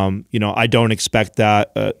I don't expect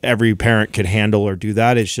that every parent could handle or do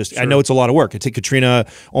that. It's just, I know it's a lot of work. I take Katrina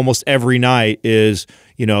almost every night is,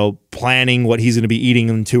 planning what he's going to be eating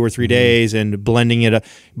in 2 or 3 days and blending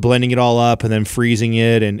it all up and then freezing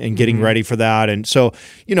it and getting ready for that. And so,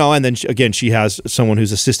 and then again, she has someone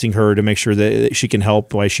who's assisting her to make sure that she can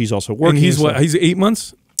help while she's also working. And he's 8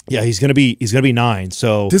 months? Yeah, he's gonna be 9.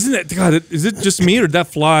 So doesn't that, God? Is it just me or did that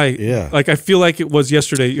fly? Yeah, like I feel like it was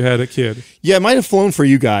yesterday you had a kid. Yeah, it might have flown for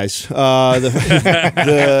you guys. It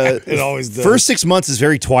always does. First 6 months is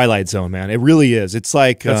very Twilight Zone, man. It really is. It's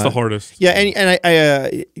like that's the hardest. Yeah, and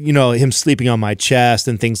I him sleeping on my chest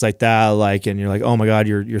and things like that. Like, and you're like, oh my God,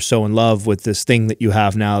 you're so in love with this thing that you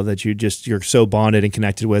have now that you're so bonded and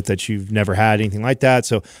connected with that you've never had anything like that.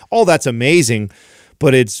 So all that's amazing.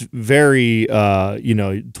 But it's very,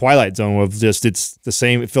 Twilight Zone of just, it's the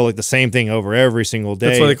same. It felt like the same thing over every single day.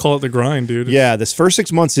 That's why they call it the grind, dude. Yeah, this first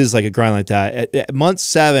 6 months is like a grind like that. At month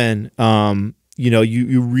 7,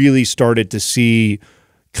 you really started to see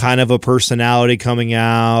kind of a personality coming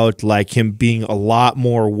out, like him being a lot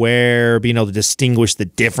more aware, being able to distinguish the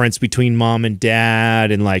difference between mom and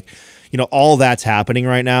dad, and like, all that's happening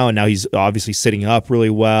right now. And now he's obviously sitting up really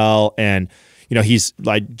well, and he's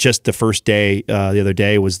like, just the first day, the other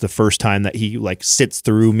day was the first time that he like sits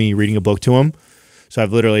through me reading a book to him. So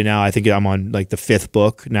I've literally now, I think I'm on like the 5th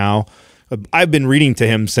book now. I've been reading to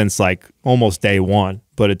him since like almost day 1,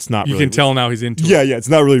 but it's not. You can tell now he's into it. Yeah, it's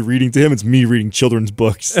not really reading to him. It's me reading children's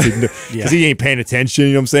books because he ain't paying attention.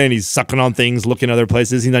 You know what I'm saying? He's sucking on things, looking other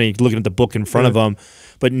places. He's not even looking at the book in front of him.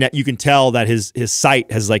 But you can tell that his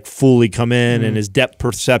sight has like fully come in, and his depth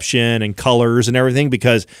perception and colors and everything,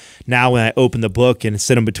 because now when I open the book and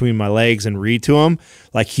sit him between my legs and read to him,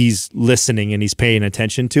 like he's listening and he's paying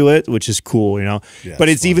attention to it, which is cool, Yeah, but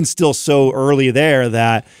it's even still so early there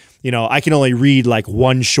that, I can only read like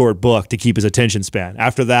one short book to keep his attention span.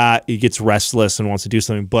 After that, he gets restless and wants to do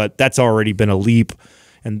something, but that's already been a leap.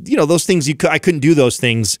 And those things I couldn't do those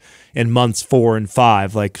things in months 4 and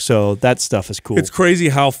 5. Like, so that stuff is cool. It's crazy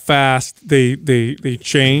how fast they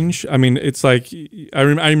change. I mean, it's like I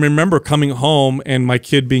remember coming home and my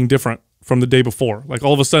kid being different from the day before. Like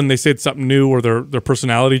all of a sudden they said something new or their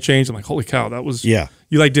personality changed. I'm like, holy cow, that was you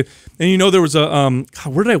like did. And there was a God,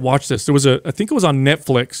 where did I watch this? There was I think it was on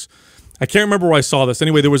Netflix. I can't remember where I saw this.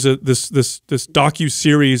 Anyway, there was this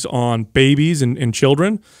docu-series on babies and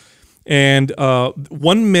children. And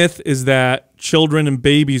one myth is that children and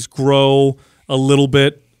babies grow a little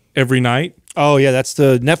bit every night. Oh yeah, that's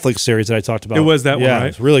the Netflix series that I talked about. It was that one, right?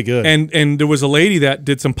 It's really good. And there was a lady that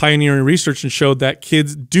did some pioneering research and showed that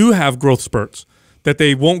kids do have growth spurts. That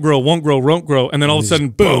they won't grow, and then all of a sudden,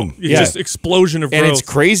 boom! It's just explosion of growth. And it's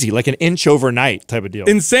crazy, like an inch overnight type of deal.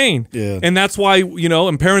 Insane. Yeah. And that's why,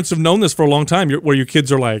 and parents have known this for a long time, where your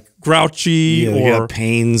kids are like grouchy or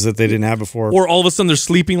pains that they didn't have before. Or all of a sudden they're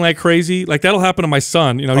sleeping like crazy. Like that'll happen to my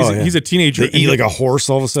son. He's a teenager. They eat like a horse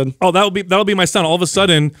all of a sudden. Oh, that'll be my son. All of a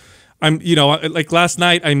sudden, like last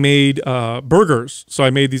night I made burgers. So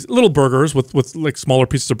I made these little burgers with like smaller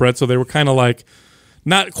pieces of bread. So they were kind of like,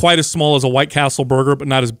 not quite as small as a White Castle burger, but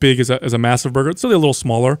not as big as a massive burger. So they're a little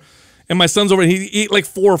smaller. And my son's over, he ate like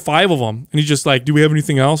 4 or 5 of them. And he's just like, do we have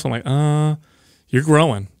anything else? I'm like, you're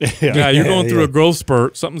growing. Yeah, you're going through a growth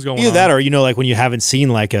spurt. Something's going on. Either that or, like when you haven't seen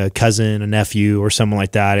like a cousin, a nephew or someone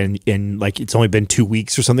like that and like it's only been 2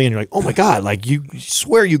 weeks or something and you're like, oh my God, like you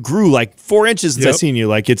swear you grew like 4 inches since I've seen you.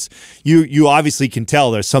 Like it's, you obviously can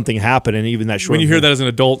tell there's something happening even that short. When you hear that as an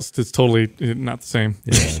adult, it's totally not the same.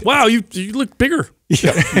 Yeah. Wow, you look bigger.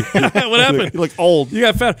 Yeah. What happened? You look old. You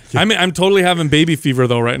got fat. I mean, I'm totally having baby fever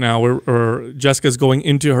though right now. Where Jessica's going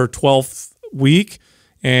into her 12th week.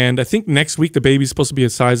 And I think next week the baby's supposed to be the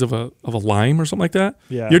size of a lime or something like that.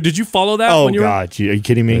 Yeah. Did you follow that? Oh God, are you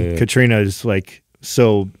kidding me? Yeah. Katrina is like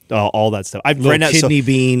all that stuff. I've right now, kidney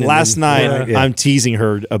bean. Last night, I'm teasing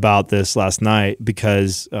her about this last night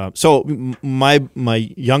because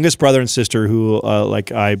my youngest brother and sister who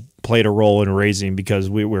like I played a role in raising because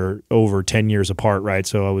we were over 10 years apart, right?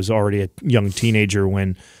 So I was already a young teenager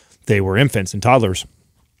when they were infants and toddlers.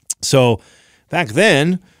 So back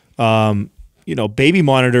then. Baby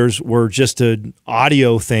monitors were just an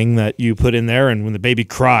audio thing that you put in there, and when the baby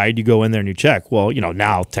cried, you go in there and you check. Well,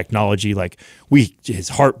 now technology, like his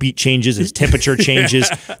heartbeat changes, his temperature changes,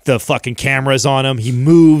 the fucking cameras on him, he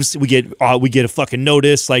moves, we get a fucking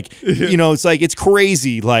notice, like it's like it's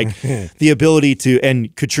crazy, like the ability to.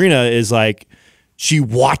 And Katrina is like, she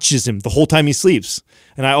watches him the whole time he sleeps.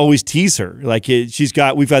 And I always tease her. Like she's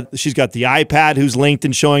got the iPad who's linked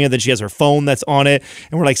and showing it. Then she has her phone that's on it.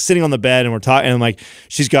 And we're like sitting on the bed and we're talking. And I'm like,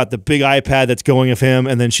 she's got the big iPad that's going of him.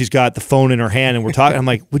 And then she's got the phone in her hand and we're talking. I'm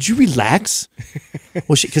like, would you relax?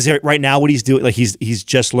 Well, because right now what he's doing, like he's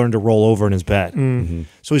just learned to roll over in his bed. Mm-hmm.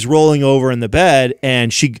 So he's rolling over in the bed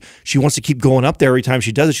and she wants to keep going up there every time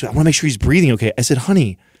she does it. She's like, I want to make sure he's breathing okay. I said,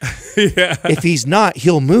 honey, if he's not,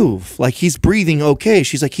 he'll move. Like he's breathing okay.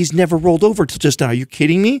 She's like, he's never rolled over till just now. Are you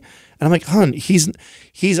kidding me? And I'm like, hun, he's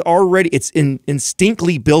already, it's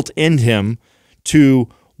instinctly built in him to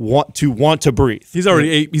want to breathe. He's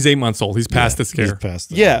already he's 8 months old. He's past the scare. He's past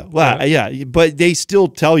the yeah. But they still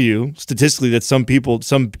tell you statistically that some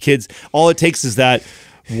kids, all it takes is that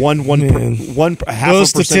half those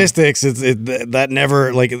statistics that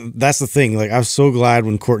never, like, that's the thing. Like, I was so glad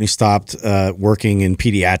when Courtney stopped working in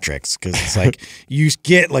pediatrics, because it's like you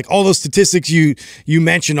get like all those statistics you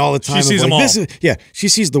mention all the time. She sees them all. She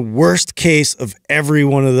sees the worst case of every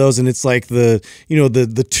one of those, and it's like the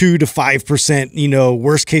 2 to 5%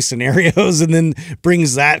 worst case scenarios, and then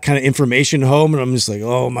brings that kind of information home, and I'm just like,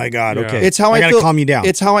 oh my God, okay, it's how I gotta calm you down.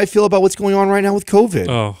 It's how I feel about what's going on right now with COVID.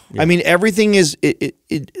 Oh, yeah. I mean, everything is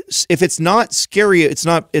if it's not scary, it's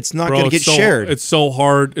not going to get shared. It's so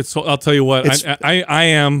hard. I'll tell you what. I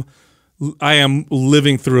am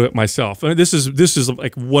living through it myself. I mean, this is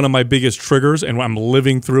like one of my biggest triggers, and I'm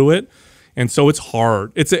living through it. And so it's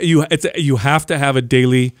hard. You have to have a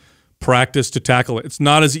daily practice to tackle it. It's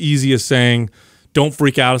not as easy as saying, don't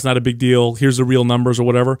freak out, it's not a big deal, here's the real numbers or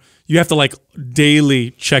whatever. You have to like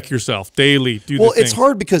daily check yourself, daily do the things. Well, it's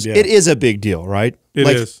hard because it is a big deal, right? It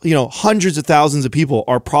is. Hundreds of thousands of people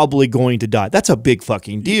are probably going to die. That's a big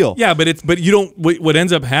fucking deal. Yeah, but you don't. What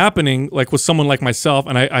ends up happening, like with someone like myself,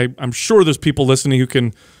 and I'm sure there's people listening who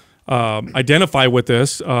can identify with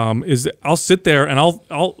this, is that I'll sit there and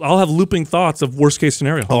I'll have looping thoughts of worst case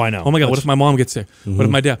scenario. Oh, I know. Oh my God, what if my mom gets sick? What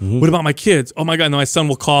if my dad? What about my kids? Oh my God, and then my son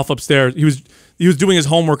will cough upstairs. He was doing his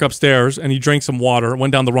homework upstairs and he drank some water,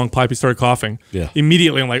 went down the wrong pipe, he started coughing. Yeah.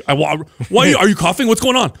 Immediately I'm like, why are you coughing? What's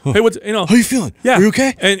going on? Hey, how you feeling? Yeah. Are you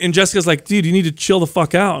okay? And Jessica's like, dude, you need to chill the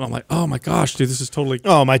fuck out. And I'm like, oh my gosh, dude, this is totally.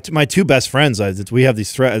 Oh, my two best friends, we have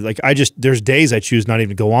these threads. Like there's days I choose not even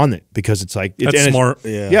to go on it because it's like that's smart.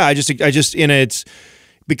 I just it's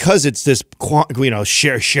because it's this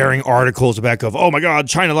sharing articles about oh my God,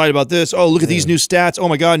 China lied about this. Oh, look at these new stats. Oh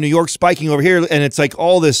my God, New York's spiking over here, and it's like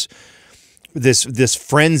all this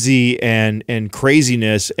frenzy and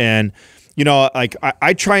craziness, and like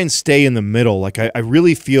I try and stay in the middle. Like I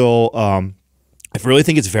really feel I really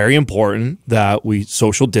think it's very important that we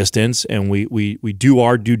social distance and we do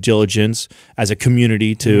our due diligence as a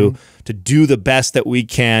community to do the best that we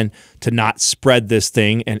can to not spread this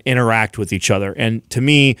thing and interact with each other. And to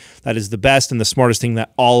me, that is the best and the smartest thing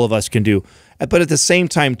that all of us can do. But at the same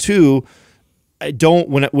time too, I don't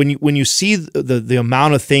when you see the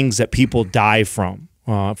amount of things that people die from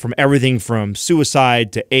everything from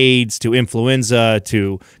suicide to AIDS to influenza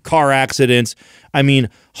to car accidents. I mean,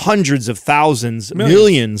 hundreds of thousands,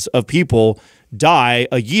 millions of people die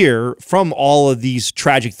a year from all of these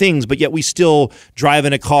tragic things, but yet we still drive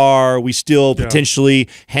in a car, we still potentially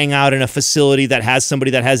hang out in a facility that has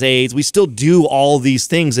somebody that has AIDS, we still do all these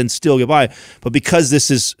things and still get by. But because this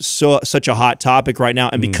is such a hot topic right now,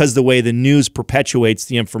 and because the way the news perpetuates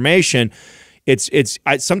the information,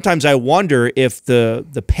 sometimes I wonder if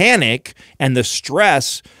the panic and the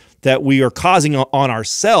stress that we are causing on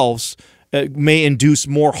ourselves may induce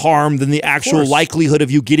more harm than the actual likelihood of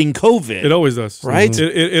you getting COVID. It always does, right?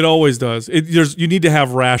 It always does. You need to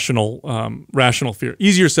have rational fear.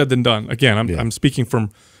 Easier said than done. Again, I'm speaking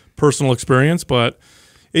from personal experience, but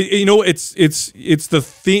it's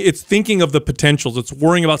thinking of the potentials. It's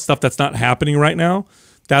worrying about stuff that's not happening right now.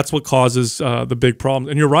 That's what causes the big problems.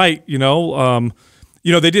 And you're right.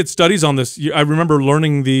 They did studies on this. I remember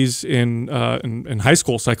learning these in high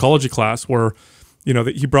school psychology class, where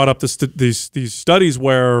he brought up these studies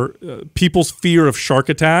where people's fear of shark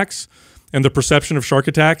attacks and the perception of shark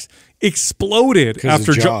attacks exploded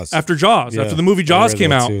after Jaws. After the movie Jaws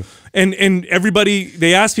came out, and everybody,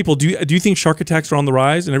 they asked people, do you think shark attacks are on the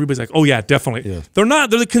rise? And everybody's like, oh yeah, definitely. Yeah. They're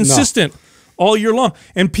not. They're consistent. No. All year long,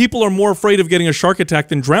 and people are more afraid of getting a shark attack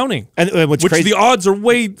than drowning. And which the odds are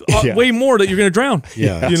way more that you're going to drown.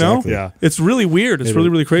 Yeah, exactly. Yeah, it's really weird. It's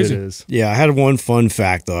really crazy. It is. Yeah, I had one fun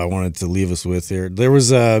fact though I wanted to leave us with here. There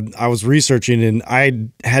was I was researching, and I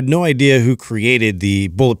had no idea who created the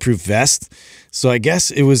bulletproof vest. So I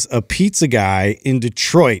guess it was a pizza guy in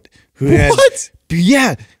Detroit who had. What?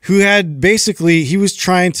 Yeah, who had basically, he was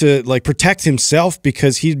trying to like protect himself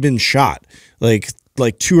because he'd been shot like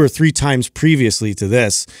 2 or 3 times previously to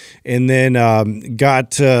this, and then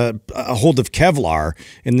got a hold of Kevlar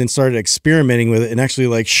and then started experimenting with it and actually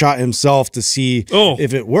like shot himself to see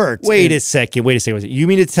if it worked. Wait a second. You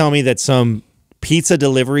mean to tell me that some pizza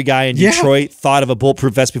delivery guy in Detroit thought of a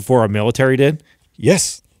bulletproof vest before our military did?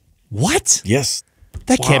 Yes. What? Yes.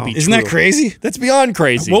 That can't be true. Isn't that crazy? That's beyond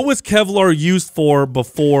crazy. What was Kevlar used for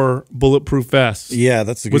before bulletproof vests? Yeah,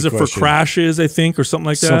 that's a good question. Was it for crashes, I think, or something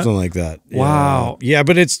like that? Something like that. Wow. Yeah,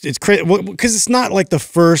 but it's crazy because it's not like the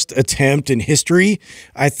first attempt in history.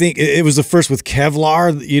 I think it was the first with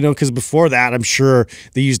Kevlar, because before that, I'm sure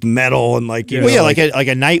they used metal and like, like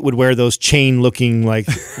a knight would wear those chain-looking, like,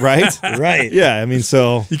 right? Right. Yeah, I mean,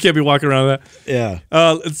 so. You can't be walking around with that. Yeah.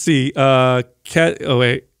 Let's see.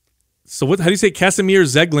 So how do you say Casimir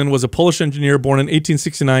Zeglin was a Polish engineer born in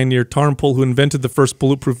 1869 near Tarnopol who invented the first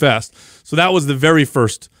bulletproof vest. So that was the very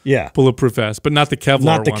first bulletproof vest, but not the Kevlar one.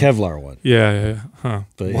 Not the Kevlar one. Yeah. Huh.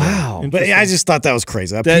 But, wow. But I just thought that was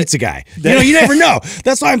crazy. That pizza guy. You never know.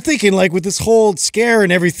 That's why I'm thinking, like, with this whole scare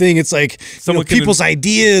and everything, it's like people's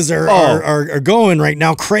ideas are going right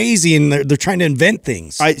now crazy, and they're trying to invent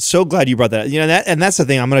things. I'm so glad you brought that. And that's the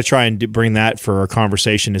thing. I'm going to try and bring that for our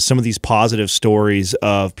conversation, is some of these positive stories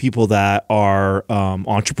of people that are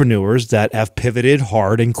entrepreneurs that have pivoted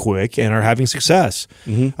hard and quick and are having success.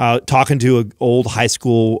 Talking to an old high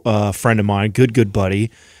school friend of mine, good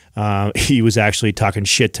buddy. He was actually talking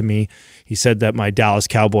shit to me. He said that my Dallas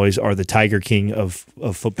Cowboys are the Tiger King of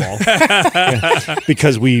football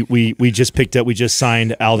because we just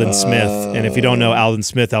signed Aldon Smith, and if you don't know Aldon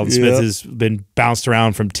Smith has been bounced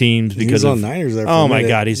around from teams because he was on Niners there. Oh my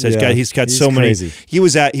God, he's got so crazy. many.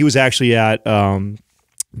 He was actually at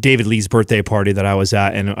David Lee's birthday party that I was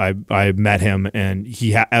at, and I met him, and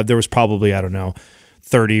there was probably, I don't know,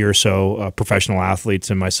 30 or so professional athletes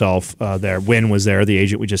and myself there. Wynn was there, the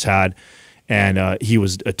agent we just had, and he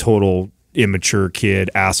was a total immature kid,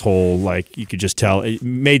 asshole. Like, you could just tell. It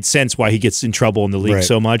made sense why he gets in trouble in the league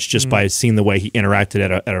so much just by seeing the way he interacted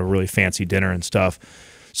at a really fancy dinner and stuff.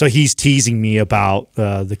 So he's teasing me about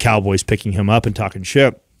the Cowboys picking him up and talking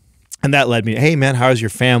shit, and that led me, hey man, how's your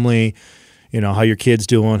family? How your kid's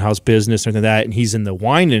doing, how's business, and that. And he's in the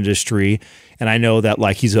wine industry, and I know that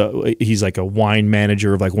like he's like a wine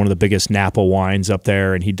manager of like one of the biggest Napa wines up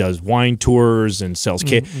there, and he does wine tours and sells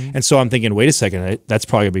kit. And so I'm thinking, wait a second, that's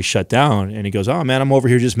probably gonna be shut down. And he goes, oh man, I'm over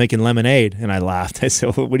here just making lemonade. And I laughed. I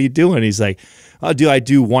said, well, what are you doing? He's like, oh, dude, I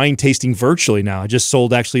do wine tasting virtually now. I just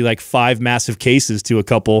sold actually like 5 massive cases to a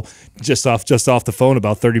couple just off the phone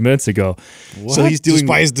about 30 minutes ago. What? So he's doing just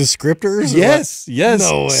by his descriptors? Yes.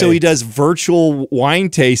 No way. So he does virtual wine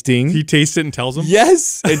tasting. He tastes it and tells them?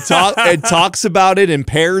 Yes. And talks about it and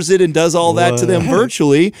pairs it and does all that to them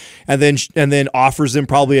virtually, and then offers them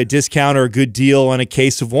probably a discount or a good deal on a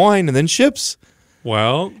case of wine, and then ships.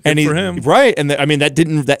 Well, good for him, right? And I mean, that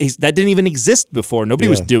didn't even exist before. Nobody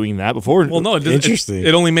was doing that before. Well, no, interesting.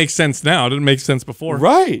 It only makes sense now. It didn't make sense before,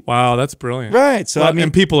 right? Wow, that's brilliant, right? So I mean,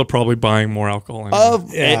 and people are probably buying more alcohol.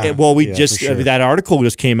 Anyway. That article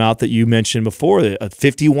just came out that you mentioned before.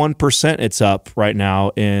 51% it's up right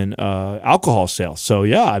now in alcohol sales. So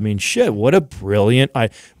yeah, I mean, shit, what a brilliant!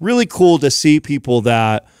 Really cool to see people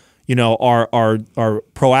that are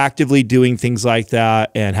proactively doing things like that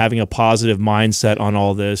and having a positive mindset on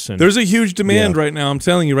all this. And there's a huge demand right now. I'm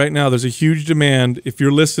telling you right now, there's a huge demand. If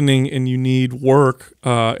you're listening and you need work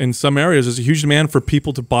in some areas, there's a huge demand for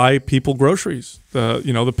people to buy people groceries.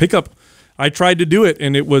 The pickup. I tried to do it,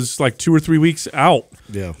 and it was like 2 or 3 weeks out.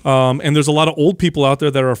 Yeah. And there's a lot of old people out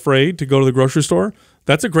there that are afraid to go to the grocery store.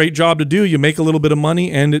 That's a great job to do. You make a little bit of money,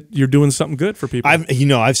 and you're doing something good for people.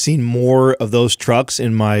 I've seen more of those trucks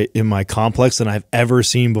in my complex than I've ever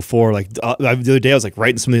seen before. Like the other day, I was like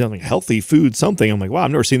writing something down, like healthy food something. I'm like, wow,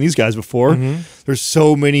 I've never seen these guys before. There's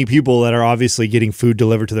so many people that are obviously getting food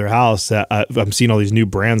delivered to their house that I'm seeing all these new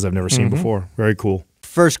brands I've never seen before. Very cool.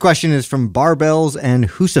 First question is from Barbells and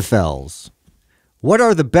Husafels. What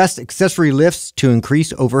are the best accessory lifts to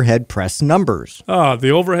increase overhead press numbers?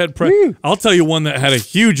 The overhead press. I'll tell you one that had a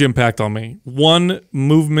huge impact on me. One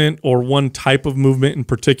movement or one type of movement in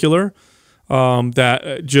particular that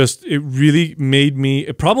it really made me,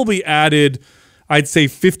 it probably added, I'd say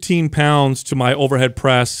 15 pounds to my overhead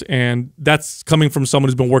press. And that's coming from someone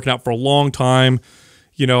who's been working out for a long time.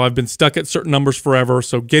 You know, I've been stuck at certain numbers forever.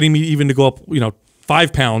 So getting me even to go up,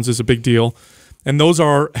 5 pounds is a big deal. And those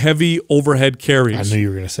are heavy overhead carries. I knew you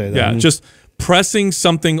were going to say that. Yeah, just pressing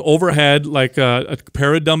something overhead like a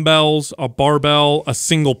pair of dumbbells, a barbell, a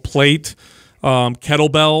single plate,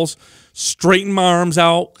 kettlebells, straighten my arms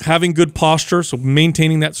out, having good posture, so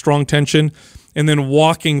maintaining that strong tension, and then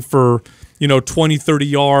walking for 20, 30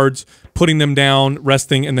 yards, putting them down,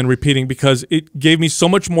 resting, and then repeating, because it gave me so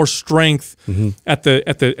much more strength at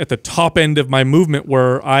the top end of my movement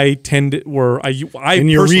where I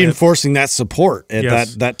and you're reinforcing that support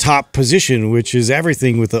at that top position, which is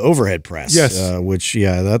everything with the overhead press. Yes,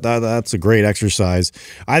 that's a great exercise.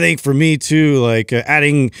 I think for me too, like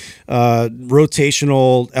adding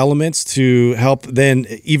rotational elements to help then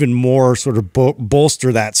even more sort of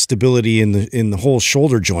bolster that stability in the whole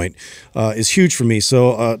shoulder joint is huge for me.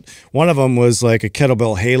 So one of them was like a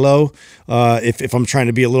kettlebell halo. If I'm trying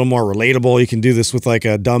to be a little more relatable, you can do this with like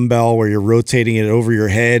a dumbbell where you're rotating it over your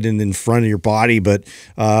head and in front of your body. But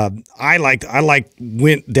I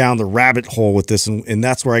went down the rabbit hole with this, and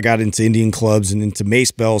that's where I got into Indian clubs and into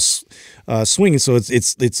mace bells swinging. So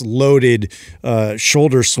it's loaded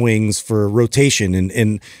shoulder swings for rotation,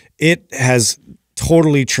 and it has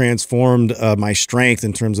totally transformed my strength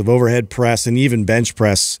in terms of overhead press and even bench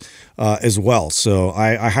press as well. So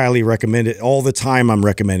I highly recommend it. All the time I'm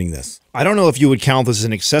recommending this. I don't know if you would count this as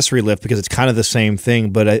an accessory lift because it's kind of the same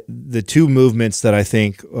thing, but the two movements that I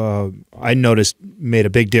think I noticed made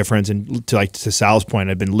a big difference, and to Sal's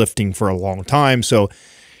point, I've been lifting for a long time. So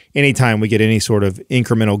anytime we get any sort of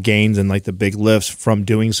incremental gains and like the big lifts from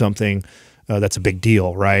doing something, that's a big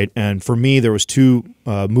deal, right? And for me, there was two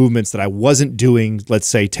movements that I wasn't doing, let's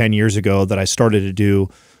say 10 years ago, that I started to do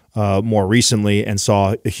more recently and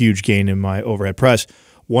saw a huge gain in my overhead press.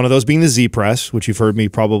 One of those being the Z press, which you've heard me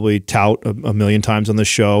probably tout a million times on this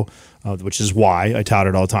show, which is why I tout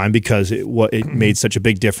it all the time, because it made such a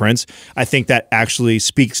big difference. I think that actually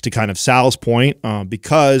speaks to kind of Sal's point,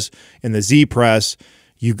 because in the Z press,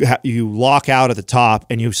 you lock out at the top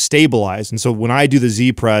and you stabilize. And so when I do the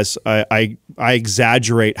Z press, I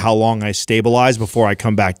exaggerate how long I stabilize before I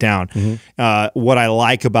come back down. What I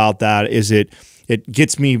like about that is it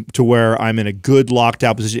gets me to where I'm in a good locked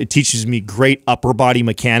out position. It teaches me great upper body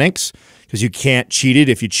mechanics, because you can't cheat it.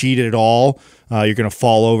 If you cheat it at all, you're going to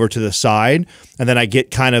fall over to the side. And then I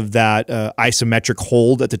get kind of that isometric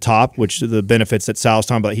hold at the top, which are the benefits that Sal's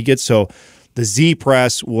talking about he gets. So the Z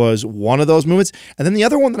press was one of those movements. And then the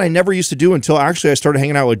other one that I never used to do until actually I started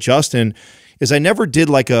hanging out with Justin is I never did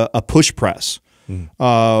like a push press,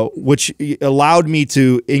 which allowed me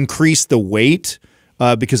to increase the weight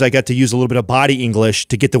because I got to use a little bit of body English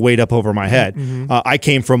to get the weight up over my head. I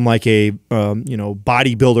came from like a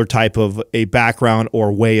bodybuilder type of a background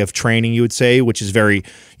or way of training, you would say, which is very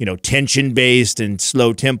tension based and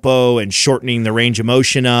slow tempo and shortening the range of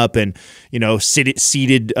motion up and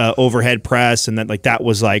seated overhead press, and that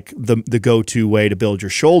was like the go-to way to build your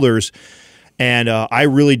shoulders. And I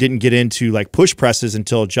really didn't get into like push presses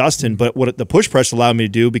until Justin, but what the push press allowed me to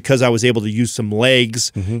do, because I was able to use some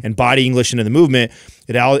legs and body English into the movement,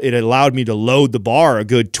 it allowed me to load the bar a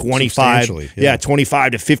good 25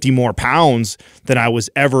 to 50 more pounds than I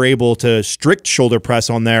was ever able to strict shoulder press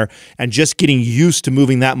on there. And just getting used to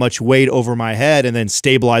moving that much weight over my head and then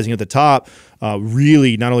stabilizing at the top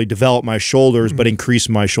really not only developed my shoulders, but increased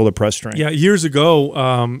my shoulder press strength. Yeah, years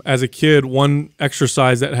ago, as a kid, one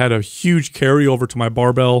exercise that had a huge carryover to my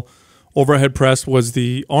barbell overhead press was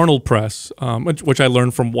the Arnold press, which I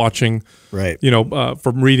learned from watching,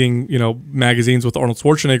 from reading, magazines with Arnold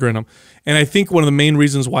Schwarzenegger in them. And I think one of the main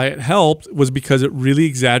reasons why it helped was because it really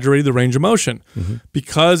exaggerated the range of motion.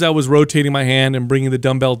 Because I was rotating my hand and bringing the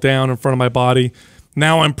dumbbell down in front of my body,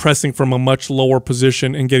 Now I'm pressing from a much lower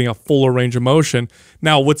position and getting a fuller range of motion.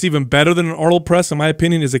 Now, what's even better than an Arnold press, in my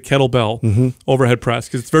opinion, is a kettlebell overhead press,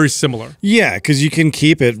 because it's very similar. Yeah, because you can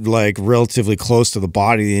keep it like relatively close to the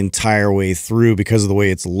body the entire way through because of the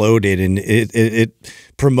way it's loaded, and it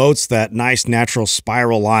promotes that nice natural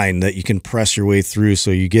spiral line that you can press your way through, so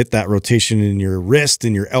you get that rotation in your wrist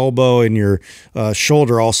and your elbow and your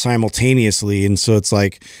shoulder all simultaneously, and so it's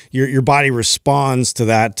like your body responds to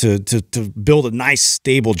that to build a nice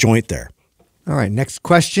stable joint there. All right, next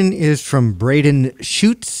question is from Braden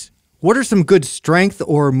Schutz. What are some good strength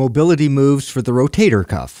or mobility moves for the rotator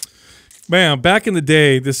cuff? Man, back in the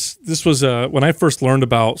day, this was when I first learned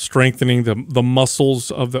about strengthening the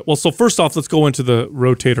muscles of the. Well, so first off, let's go into the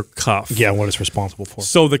rotator cuff. Yeah, what it's responsible for.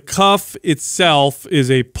 So the cuff itself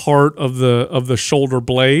is a part of the shoulder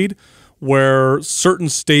blade where certain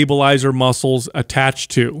stabilizer muscles attach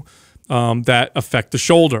to that affect the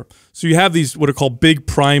shoulder. So you have these what are called big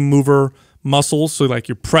prime mover muscles. So like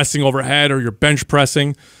you're pressing overhead or you're bench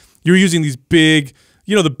pressing, you're using these big,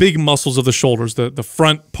 the big muscles of the shoulders, the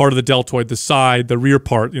front part of the deltoid, the side, the rear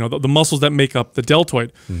part, the muscles that make up the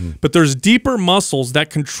deltoid. But there's deeper muscles that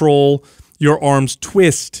control your arm's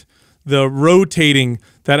twist, the rotating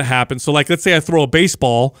that happens. So like, let's say I throw a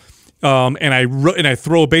baseball and I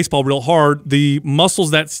throw a baseball real hard, the muscles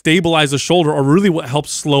that stabilize the shoulder are really what helps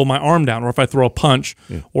slow my arm down. Or if I throw a punch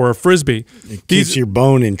or a frisbee, it keeps your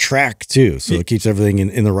bone in track too, so it keeps everything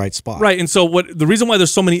in the right spot. Right, and so the reason why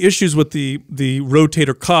there's so many issues with the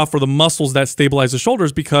rotator cuff or the muscles that stabilize the shoulder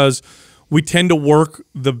is because we tend to work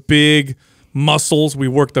the big muscles, we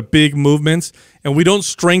work the big movements, and we don't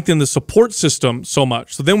strengthen the support system so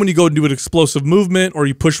much. So then when you go and do an explosive movement or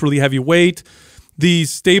you push really heavy weight,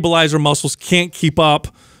 these stabilizer muscles can't keep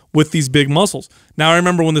up with these big muscles. Now, I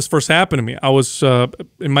remember when this first happened to me. I was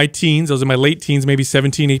in my teens. I was in my late teens, maybe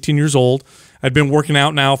 17, 18 years old. I'd been working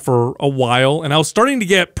out now for a while, and I was starting to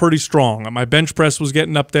get pretty strong. My bench press was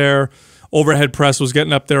getting up there. Overhead press was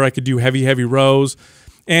getting up there. I could do heavy, heavy rows.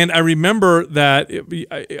 And I remember that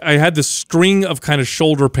I had this string of kind of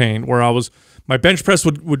shoulder pain where my bench press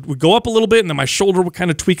would go up a little bit, and then my shoulder would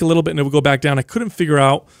kind of tweak a little bit, and it would go back down. I couldn't figure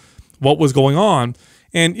out what was going on.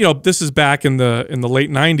 And this is back in the late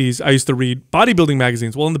 90s. I used to read bodybuilding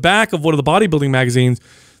magazines. Well, in the back of one of the bodybuilding magazines,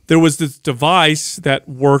 there was this device that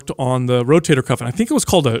worked on the rotator cuff, and I think it was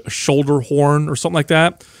called a shoulder horn or something like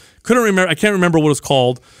that. Couldn't remember. I can't remember what it was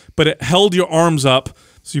called, but it held your arms up.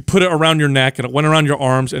 So you put it around your neck, and it went around your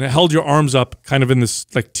arms, and it held your arms up kind of in this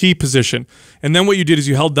like T position. And then what you did is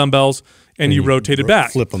you held dumbbells and you rotated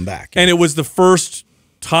back, flip them back, and it was the first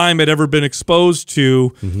time I'd ever been exposed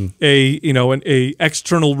to a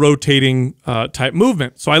external rotating type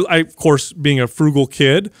movement. So I, of course, being a frugal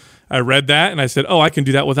kid, I read that and I said, oh, I can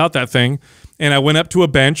do that without that thing. And I went up to a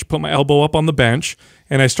bench, put my elbow up on the bench,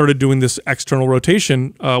 and I started doing this external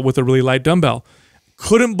rotation with a really light dumbbell.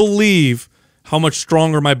 Couldn't believe how much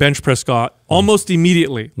stronger my bench press got almost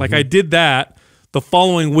immediately. Like I did that the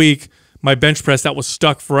following week, my bench press that was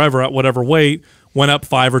stuck forever at whatever weight went up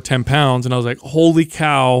 5 or 10 pounds, and I was like, holy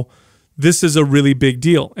cow, this is a really big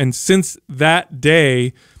deal. And since that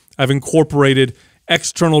day, I've incorporated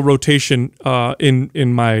external rotation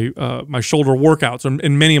in my shoulder workouts, or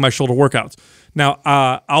in many of my shoulder workouts. Now,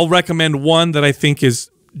 I'll recommend one that I think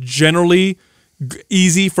is generally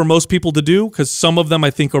easy for most people to do, because some of them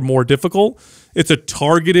I think are more difficult. It's a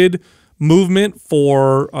targeted movement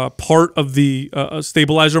for part of the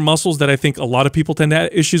stabilizer muscles that I think a lot of people tend to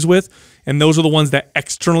have issues with, and those are the ones that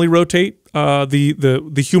externally rotate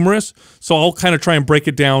the humerus. So I'll kind of try and break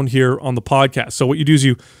it down here on the podcast. So what you do is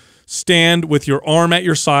you stand with your arm at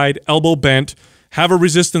your side, elbow bent, have a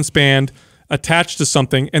resistance band attached to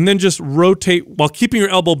something, and then just rotate while keeping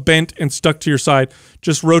your elbow bent and stuck to your side.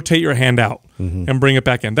 Just rotate your hand out and bring it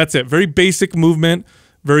back in. That's it. Very basic movement.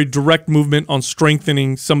 Very direct movement on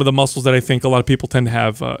strengthening some of the muscles that I think a lot of people tend to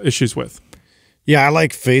have issues with. Yeah, I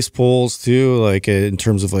like face pulls too, like in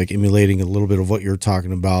terms of like emulating a little bit of what you're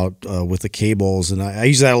talking about with the cables. And I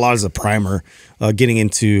use that a lot as a primer, getting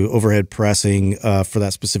into overhead pressing for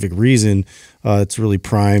that specific reason. It's really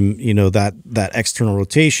prime, that external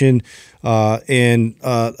rotation. And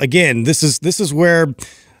again, this is where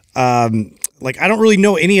like I don't really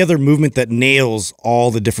know any other movement that nails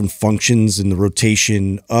all the different functions and the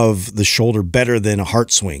rotation of the shoulder better than a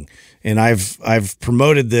heart swing. And I've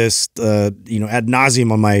promoted this ad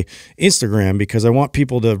nauseum on my Instagram, because I want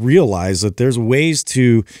people to realize that there's ways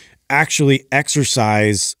to actually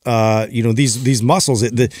exercise these muscles.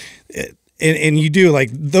 And you do, like,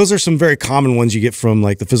 those are some very common ones you get from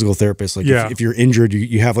like the physical therapist. Like if you're injured,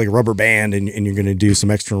 you have like a rubber band and you're going to do some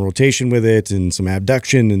external rotation with it and some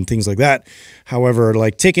abduction and things like that. However,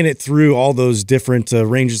 like taking it through all those different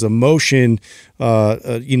ranges of motion,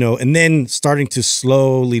 and then starting to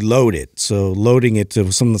slowly load it. So loading it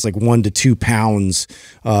to something that's like 1 to 2 pounds,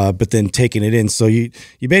 but then taking it in. So you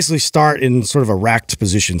basically start in sort of a racked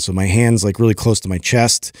position. So my hand's like really close to my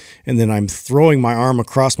chest, and then I'm throwing my arm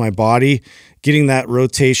across my body, getting that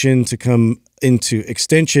rotation to come into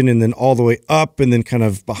extension and then all the way up and then kind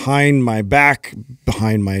of behind my back,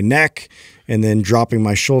 behind my neck, and then dropping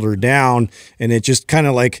my shoulder down. And it just kind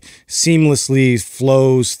of like seamlessly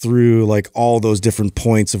flows through like all those different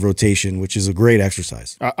points of rotation, which is a great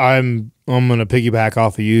exercise. I'm going to piggyback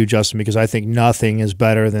off of you, Justin, because I think nothing is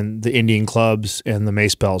better than the Indian clubs and the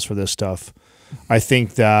mace bells for this stuff. I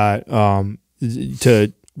think that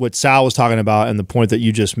to what Sal was talking about and the point that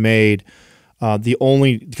you just made,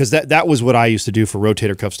 because that was what I used to do for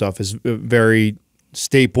rotator cuff stuff, is very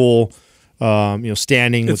staple,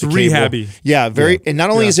 standing it's with the cable. rehabby. Yeah, and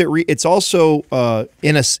not only is it's also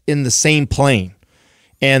in the same plane.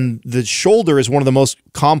 And the shoulder is one of the most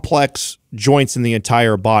complex joints in the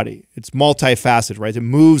entire body. It's multifaceted, right? It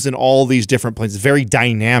moves in all these different planes. It's very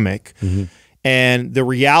dynamic. Mm-hmm. And the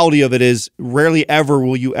reality of it is rarely ever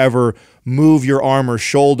will you ever move your arm or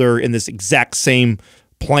shoulder in this exact same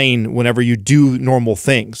plane whenever you do normal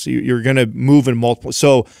things. You're going to move in multiple.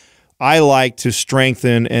 So I like to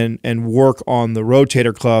strengthen and work on the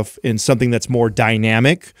rotator cuff in something that's more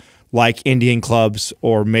dynamic, like Indian clubs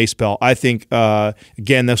or mace bell. I think,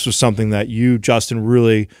 again, this was something that you, Justin,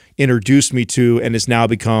 really introduced me to and has now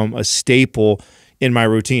become a staple in my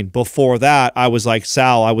routine. Before that, I was like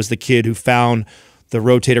Sal. I was the kid who found the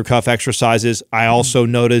rotator cuff exercises. I also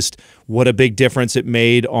noticed what a big difference it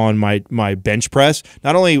made on my bench press.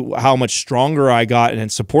 Not only how much stronger I got and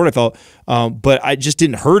support I felt, but I just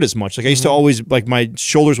didn't hurt as much. Like I used to always, like my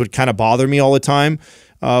shoulders would kind of bother me all the time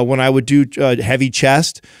when I would do heavy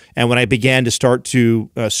chest. And when I began to start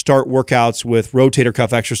workouts with rotator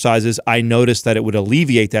cuff exercises, I noticed that it would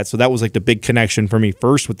alleviate that. So that was like the big connection for me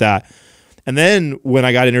first with that. And then when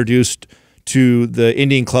I got introduced to the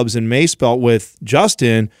Indian clubs and mace belt with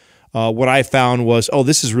Justin, what I found was,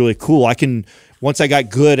 this is really cool. Once I got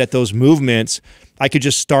good at those movements, I could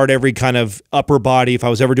just start every kind of upper body. If I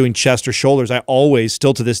was ever doing chest or shoulders, I always,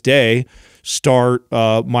 still to this day, start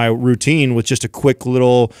my routine with just a quick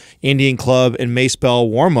little Indian club and mace bell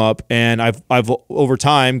warm up. And I've over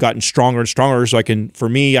time gotten stronger and stronger. So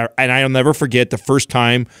I'll never forget the first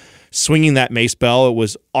time swinging that mace bell. It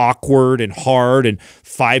was awkward and hard, and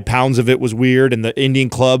 5 pounds of it was weird, and the Indian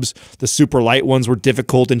clubs, the super light ones, were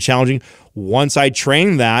difficult and challenging. Once I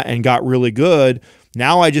trained that and got really good,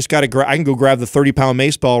 now I just I can go grab the 30-pound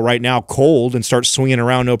mace bell right now cold and start swinging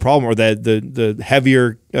around no problem. Or the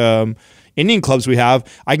heavier Indian clubs we have,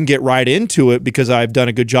 I can get right into it because I've done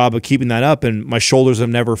a good job of keeping that up, and my shoulders have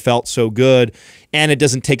never felt so good. And it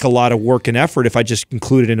doesn't take a lot of work and effort if I just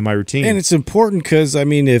include it into my routine. And it's important because, I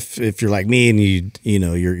mean, if you're like me and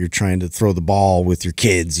you're trying to throw the ball with your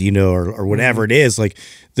kids, or whatever it is, like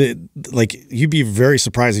you'd be very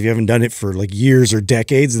surprised if you haven't done it for like years or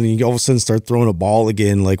decades, and then you all of a sudden start throwing a ball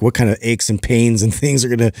again, like what kind of aches and pains and things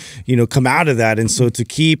are going to come out of that. And so to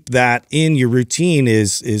keep that in your routine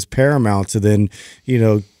is paramount to then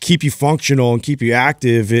keep you functional and keep you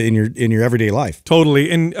active in your everyday life.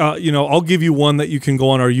 Totally. And I'll give you one that you can go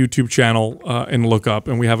on our YouTube channel and look up,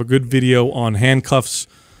 and we have a good video on handcuffs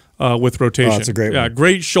with rotation. Oh, that's a great one.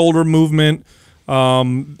 Great shoulder movement.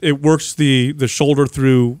 It works the shoulder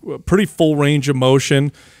through a pretty full range of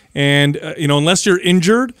motion, and unless you're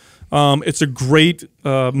injured, it's a great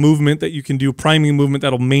movement that you can do, priming movement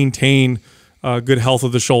that'll maintain good health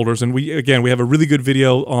of the shoulders. And we have a really good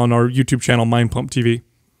video on our YouTube channel, Mind Pump TV.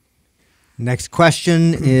 Next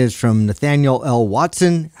question is from Nathaniel L.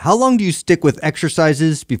 Watson. How long do you stick with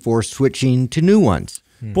exercises before switching to new ones?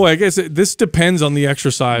 Boy, I guess this depends on the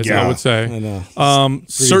exercise, I would say. I know.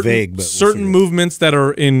 Pretty vague, but certain movements that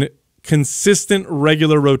are in consistent,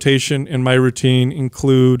 regular rotation in my routine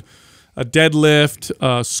include a deadlift,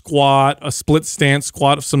 a squat, a split stance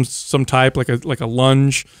squat of some type, like a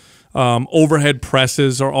lunge. Overhead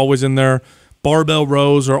presses are always in there. Barbell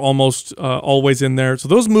rows are almost always in there. So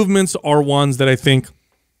those movements are ones that I think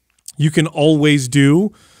you can always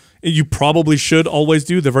do. You probably should always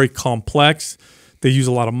do. They're very complex. They use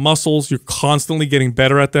a lot of muscles. You're constantly getting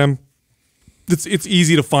better at them. It's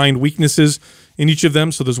easy to find weaknesses in each of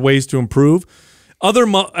them, so there's ways to improve. Other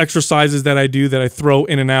exercises that I do that I throw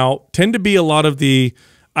in and out tend to be a lot of the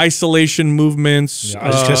isolation movements. I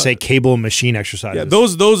was just gonna say cable and machine exercises. Yeah,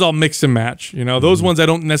 those I'll mix and match. You know, those ones I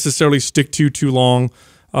don't necessarily stick to too long.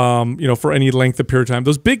 You know, for any length of period of time.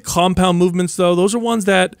 Those big compound movements, though, those are ones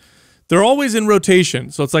that they're always in rotation.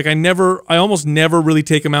 So it's like I almost never really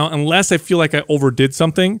take them out unless I feel like I overdid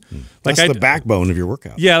something. Like That's the backbone of your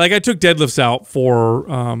workout. Yeah, like I took deadlifts out for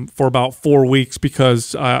about 4 weeks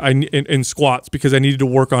because in squats because I needed to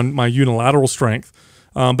work on my unilateral strength.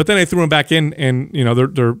 But then I threw them back in, and you know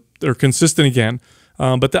they're consistent again.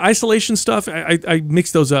 But the isolation stuff, I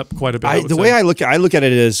mix those up quite a bit. The way I look at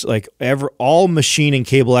it is like all machine and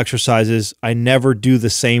cable exercises. I never do the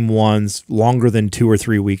same ones longer than 2 or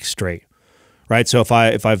 3 weeks straight, right? So if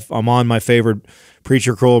I'm on my favorite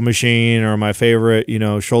preacher curl machine or my favorite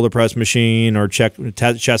shoulder press machine or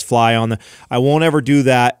chest fly I won't ever do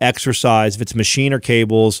that exercise if it's machine or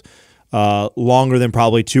cables longer than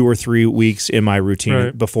probably 2 or 3 weeks in my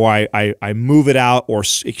routine before I move it out or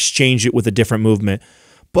exchange it with a different movement.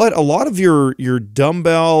 But a lot of your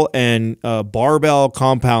dumbbell and barbell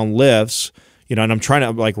compound lifts, and I'm trying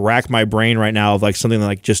to like rack my brain right now of like something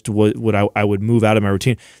like just what I would move out of my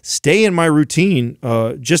routine, stay in my routine.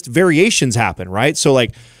 Just variations happen, right? So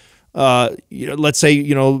like, let's say,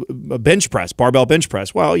 a bench press, barbell bench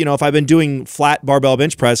press. Well, if I've been doing flat barbell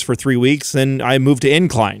bench press for 3 weeks, then I move to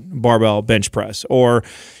incline barbell bench press. Or,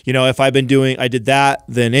 if I did that,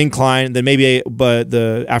 then incline, then maybe, so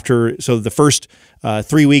the first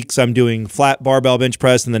 3 weeks I'm doing flat barbell bench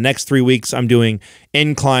press, and the next 3 weeks I'm doing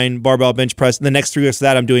incline barbell bench press, and the next 3 weeks of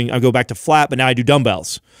that I go back to flat, but now I do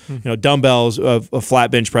dumbbells, dumbbells of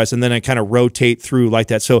flat bench press, and then I kind of rotate through like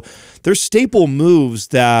that. So there's staple moves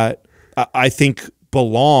that I think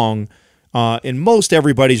belong in most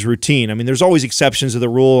everybody's routine. I mean, there's always exceptions to the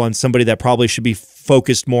rule on somebody that probably should be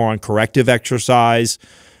focused more on corrective exercise,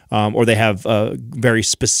 or they have very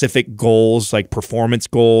specific goals, like performance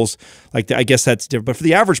goals. Like I guess that's different. But for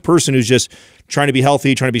the average person who's just trying to be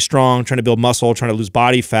healthy, trying to be strong, trying to build muscle, trying to lose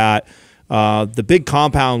body fat, the big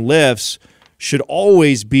compound lifts should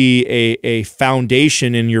always be a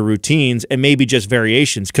foundation in your routines, and maybe just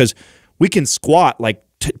variations, because we can squat like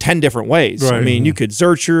 10 different ways. Right. I mean, you could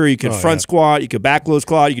Zercher, you could front squat, you could back low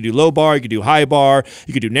squat, you could do low bar, you could do high bar,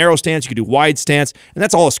 you could do narrow stance, you could do wide stance, and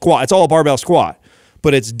that's all a squat. It's all a barbell squat.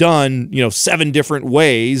 But it's done, 7 different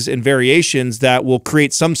ways and variations that will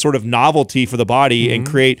create some sort of novelty for the body and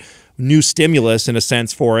create new stimulus in a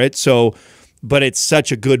sense for it. So, but it's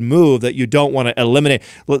such a good move that you don't want to eliminate.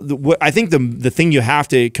 I think the thing you have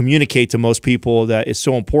to communicate to most people that is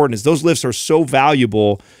so important is those lifts are so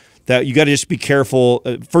valuable that you got to just be careful.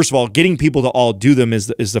 First of all, getting people to all do them is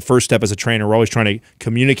the first step as a trainer. We're always trying to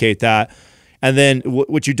communicate that. And then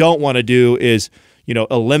what you don't want to do is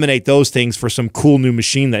eliminate those things for some cool new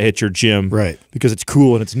machine that hit your gym, right? Because it's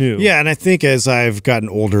cool and it's new. Yeah, and I think as I've gotten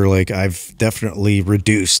older, like I've definitely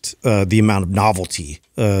reduced the amount of novelty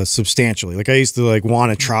substantially. Like I used to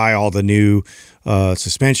want to try all the new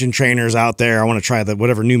suspension trainers out there. I want to try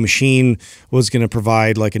whatever new machine was going to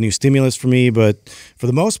provide like a new stimulus for me. But for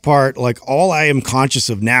the most part, like all I am conscious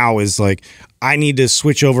of now is like I need to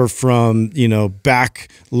switch over from,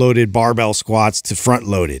 back loaded barbell squats to front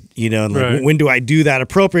loaded, and like when do I do that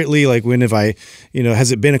appropriately? Like when have I,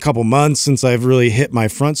 has it been a couple months since I've really hit my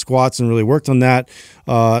front squats and really worked on that?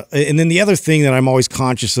 And then the other thing that I'm always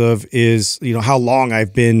conscious of is, how long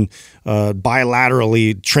I've been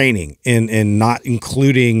bilaterally training and not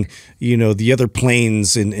including, the other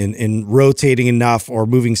planes and rotating enough or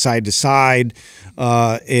moving side to side.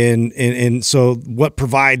 And so what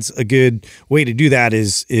provides a good way to do that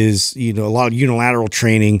is a lot of unilateral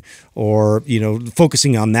training or,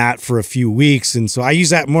 focusing on that for a few weeks. And so I use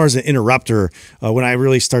that more as an interrupter when I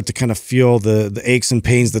really start to kind of feel the aches and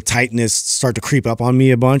pains, the tightness start to creep up on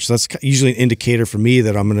me a bunch. That's usually an indicator for me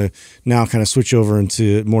that I'm going to now kind of switch over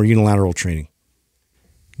into more unilateral training.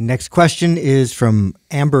 Next question is from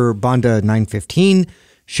Amber Bonda 915.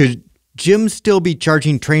 Should gyms still be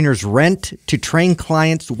charging trainers rent to train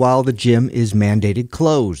clients while the gym is mandated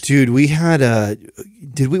closed? Dude, we had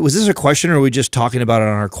was this a question or were we just talking about it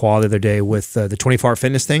on our call the other day with the 24-hour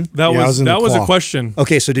fitness thing? That was a question.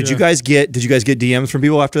 Okay, so did you guys get DMs from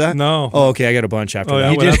people after that? No. Oh, okay, I got a bunch after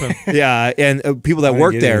that. Yeah, what happened? Yeah, and people that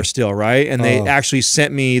work there still, right? And they actually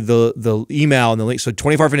sent me the email and the link. So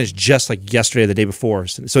 24-hour fitness just like yesterday or the day before.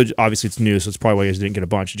 So obviously it's new, so it's probably why you guys didn't get a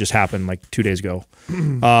bunch. It just happened like 2 days ago.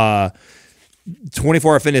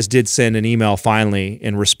 24-hour fitness did send an email finally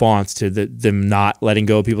in response to them not letting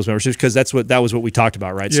go of people's memberships, because that was what we talked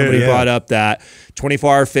about, right? Somebody brought up that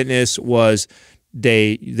 24-hour fitness was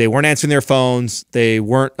They weren't answering their phones. They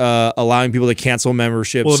weren't allowing people to cancel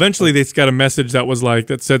memberships. Well, eventually they got a message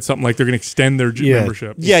that said something like they're going to extend their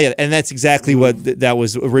membership. Yeah, and that's exactly what that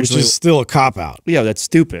was originally. Which is still a cop out. Yeah, that's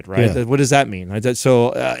stupid, right? Yeah. What does that mean? Right?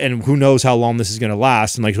 So, and who knows how long this is going to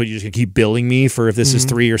last? And like, so you're just going to keep billing me for if this is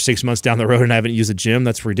 3 or 6 months down the road and I haven't used a gym?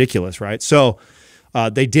 That's ridiculous, right? So.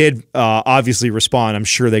 They did obviously respond. I'm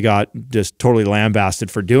sure they got just totally lambasted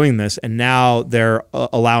for doing this, and now they're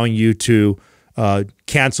allowing you to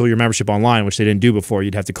cancel your membership online, which they didn't do before.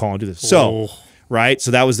 You'd have to call and do this. So, right?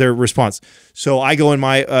 So that was their response. So I go in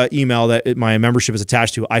my email that my membership is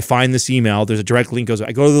attached to. I find this email. There's a direct link.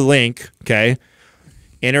 I go to the link. Okay.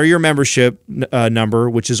 Enter your membership number,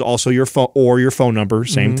 which is also your phone or your phone number.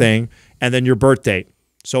 Same thing, and then your birth date.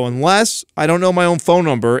 So unless I don't know my own phone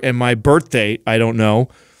number and my birth date, I don't know,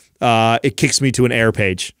 it kicks me to an error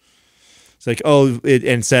page. It's like,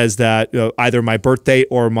 and says that either my birth date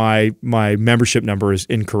or my membership number is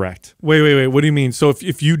incorrect. Wait. What do you mean? So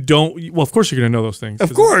if you don't, well, of course you're going to know those things.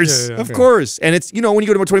 Of course. Of course. And it's, when you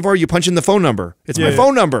go to 24, you punch in the phone number. It's my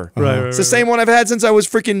phone number. Right, it's the same one I've had since I was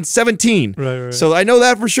freaking 17. Right. So I know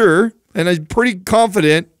that for sure. And I'm pretty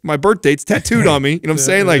confident my birth date's tattooed on me. You know what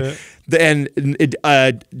I'm saying? And it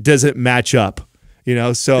doesn't match up.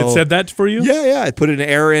 So it said that for you? Yeah. I put an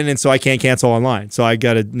error in, and so I can't cancel online. So I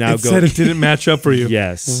got to now go. It said it didn't match up for you.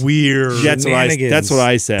 Yes. Weird. That's what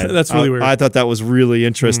I said. That's really weird. I thought that was really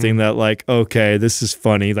interesting. That okay, this is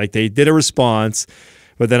funny. Like they did a response.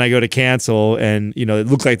 But then I go to cancel, and it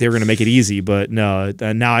looked like they were going to make it easy, but no.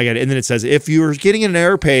 Now I got it, and then it says if you're getting an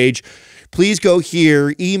error page, please go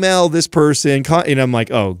here, email this person, and I'm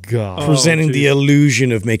like, oh god, presenting the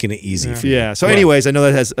illusion of making it easy for you. Yeah. So, anyways, I know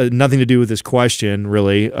that has nothing to do with this question,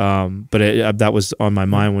 really, but that was on my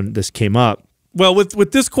mind when this came up. Well,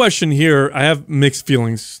 with this question here, I have mixed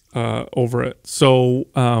feelings over it. So.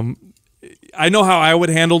 I know how I would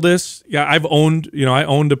handle this. Yeah, I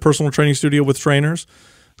owned a personal training studio with trainers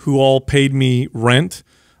who all paid me rent.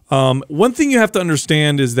 One thing you have to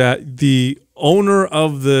understand is that the owner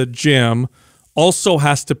of the gym also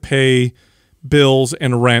has to pay bills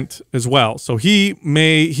and rent as well. So he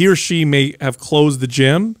or she may have closed the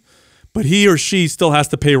gym, but he or she still has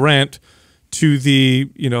to pay rent to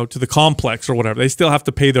the complex or whatever. They still have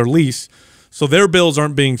to pay their lease. So their bills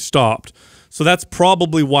aren't being stopped. So that's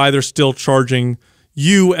probably why they're still charging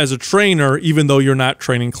you as a trainer, even though you're not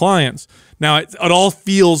training clients. Now, it all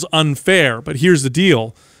feels unfair, but here's the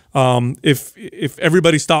deal. If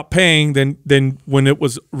everybody stopped paying, then when it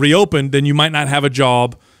was reopened, then you might not have a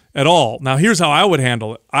job at all. Now, here's how I would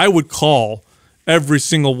handle it. I would call every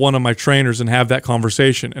single one of my trainers and have that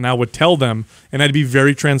conversation, and I would tell them, and I'd be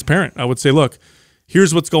very transparent. I would say, look,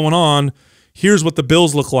 here's what's going on. Here's what the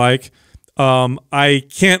bills look like. I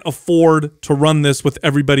can't afford to run this with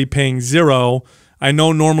everybody paying zero. I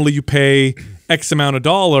know normally you pay X amount of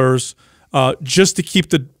dollars just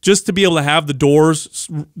to be able to have the doors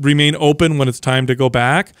remain open when it's time to go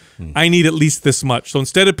back. I need at least this much. So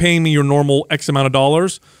instead of paying me your normal X amount of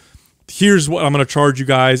dollars, here's what I'm going to charge you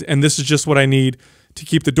guys, and this is just what I need to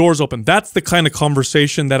keep the doors open. That's the kind of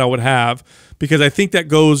conversation that I would have, because I think that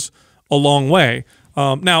goes a long way.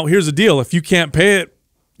 Now, here's the deal. If you can't pay it,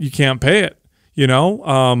 you can't pay it.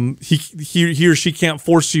 He or she can't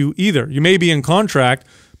force you either. You may be in contract,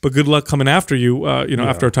 but good luck coming after you,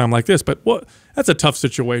 after a time like this. But that's a tough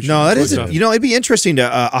situation. No, that isn't. It'd be interesting to.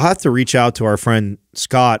 I'll have to reach out to our friend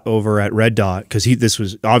Scott over at Red Dot, because this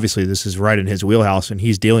is right in his wheelhouse, and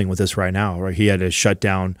he's dealing with this right now. Right, he had to shut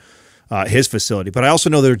down his facility. But I also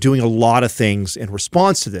know they're doing a lot of things in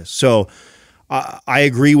response to this. So I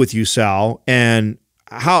agree with you, Sal, and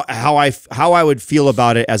how I would feel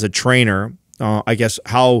about it as a trainer. I guess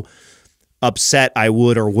how upset I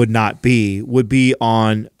would or would not be would be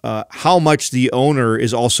on how much the owner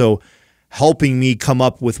is also helping me come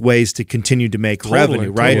up with ways to continue to make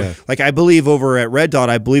revenue, right? Totally. Like I believe over at Red Dot,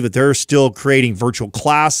 I believe that they're still creating virtual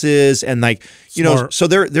classes and so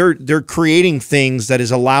they're creating things that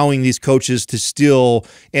is allowing these coaches to still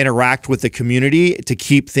interact with the community to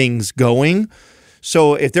keep things going.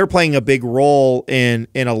 So if they're playing a big role in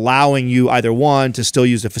allowing you either one to still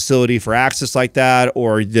use the facility for access like that,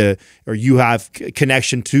 or you have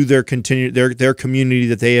connection to their community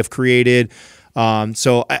that they have created.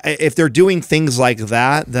 So if they're doing things like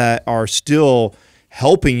that are still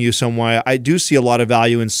helping you some way, I do see a lot of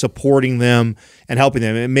value in supporting them and helping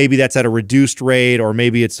them. And maybe that's at a reduced rate, or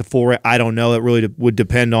maybe it's a full rate. I don't know. It really would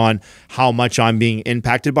depend on how much I'm being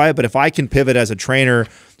impacted by it. But if I can pivot as a trainer,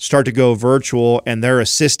 start to go virtual, and they're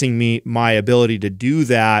assisting me, my ability to do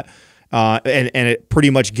that, and it pretty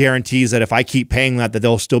much guarantees that if I keep paying that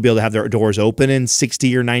they'll still be able to have their doors open in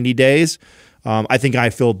 60 or 90 days. I think I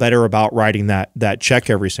feel better about writing that check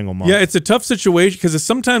every single month. Yeah, it's a tough situation because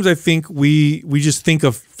sometimes I think we just think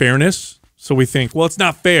of fairness. So we think, well, it's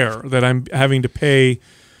not fair that I'm having to pay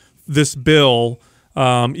this bill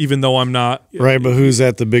even though I'm not. Right, but who's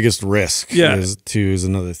at the biggest risk? Yeah. is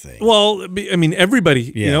another thing. Well, I mean, everybody,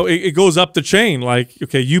 you know, it goes up the chain. Like,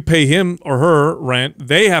 okay, you pay him or her rent.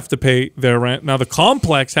 They have to pay their rent. Now the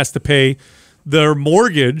complex has to pay their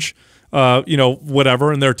mortgage, you know,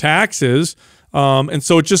 whatever, and their taxes. And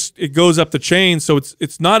so it goes up the chain. So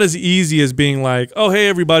it's not as easy as being like, oh, hey,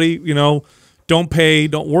 everybody, you know, don't pay,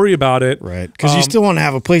 don't worry about it. Right. Because you still want to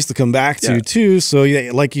have a place to come back to too. So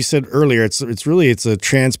yeah, like you said earlier, it's a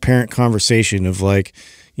transparent conversation of like,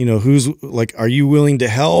 you know, who's like, are you willing to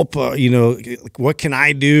help? You know, what can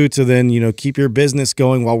I do to then, you know, keep your business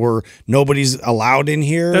going while nobody's allowed in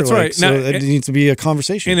here? That's right. So now, it needs to be a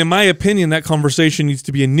conversation. And in my opinion, that conversation needs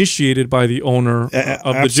to be initiated by the owner of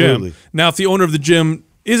the gym. Now, if the owner of the gym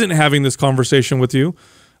isn't having this conversation with you,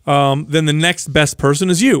 then the next best person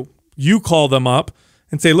is you. You call them up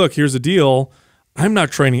and say, look, here's the deal. I'm not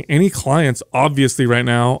training any clients, obviously, right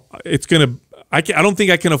now. I don't think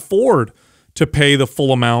I can afford to pay the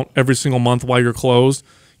full amount every single month while you're closed.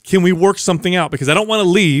 Can we work something out? Because I don't want to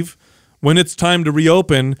leave when it's time to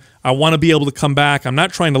reopen. I want to be able to come back. I'm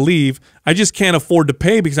not trying to leave. I just can't afford to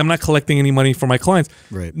pay because I'm not collecting any money for my clients.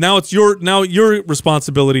 Right. Now your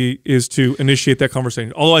responsibility is to initiate that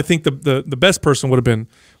conversation. Although I think the best person would have been.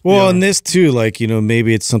 Well, and this too, like, you know,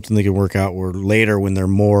 maybe it's something they can work out where later when they're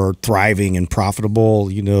more thriving and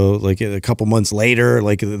profitable, you know, like a couple months later,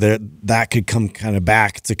 like that could come kind of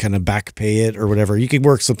back to kind of back pay it or whatever. You could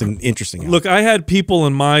work something interesting out. Look, I had people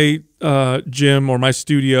in my gym or my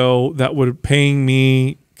studio that were paying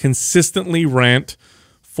me consistently rent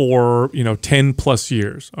for, you know, 10 plus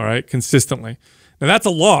years. All right. Consistently. Now that's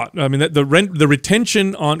a lot. I mean, the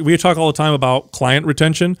retention we talk all the time about client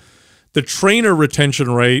retention. The trainer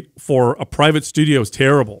retention rate for a private studio is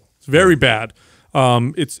terrible. It's very bad.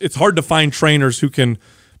 It's hard to find trainers who can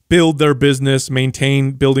build their business,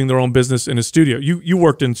 maintain building their own business in a studio. You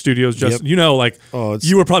worked in studios, Justin. Yep. You know, like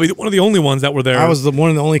you were probably one of the only ones that were there. I was one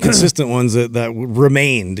of the only consistent ones that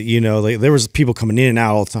remained. You know, like, there was people coming in and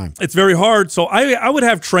out all the time. It's very hard. So I would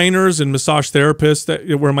have trainers and massage therapists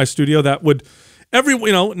that were in my studio that would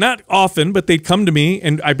not often, but they'd come to me,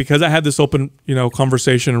 and because I had this open, you know,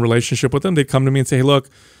 conversation and relationship with them, they'd come to me and say, hey, look,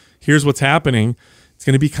 here's what's happening. It's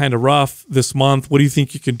going to be kind of rough this month. What do you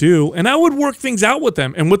think you can do? And I would work things out with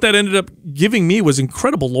them. And what that ended up giving me was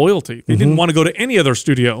incredible loyalty. They didn't want to go to any other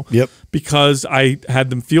studio because I had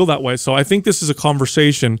them feel that way. So I think this is a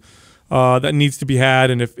conversation that needs to be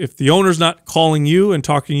had. And if the owner's not calling you and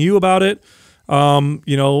talking to you about it,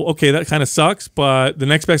 you know, okay, that kind of sucks, but the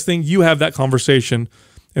next best thing, you have that conversation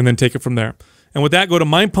and then take it from there. And with that, go to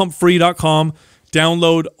mindpumpfree.com,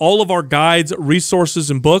 download all of our guides, resources,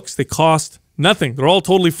 and books. They cost nothing. They're all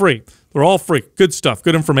totally free. They're all free. Good stuff,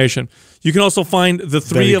 good information. You can also find the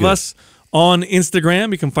three of us on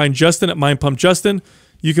Instagram. You can find Justin at mindpumpjustin.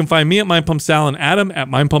 You can find me at mindpumpsal and Adam at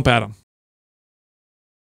mindpumpadam.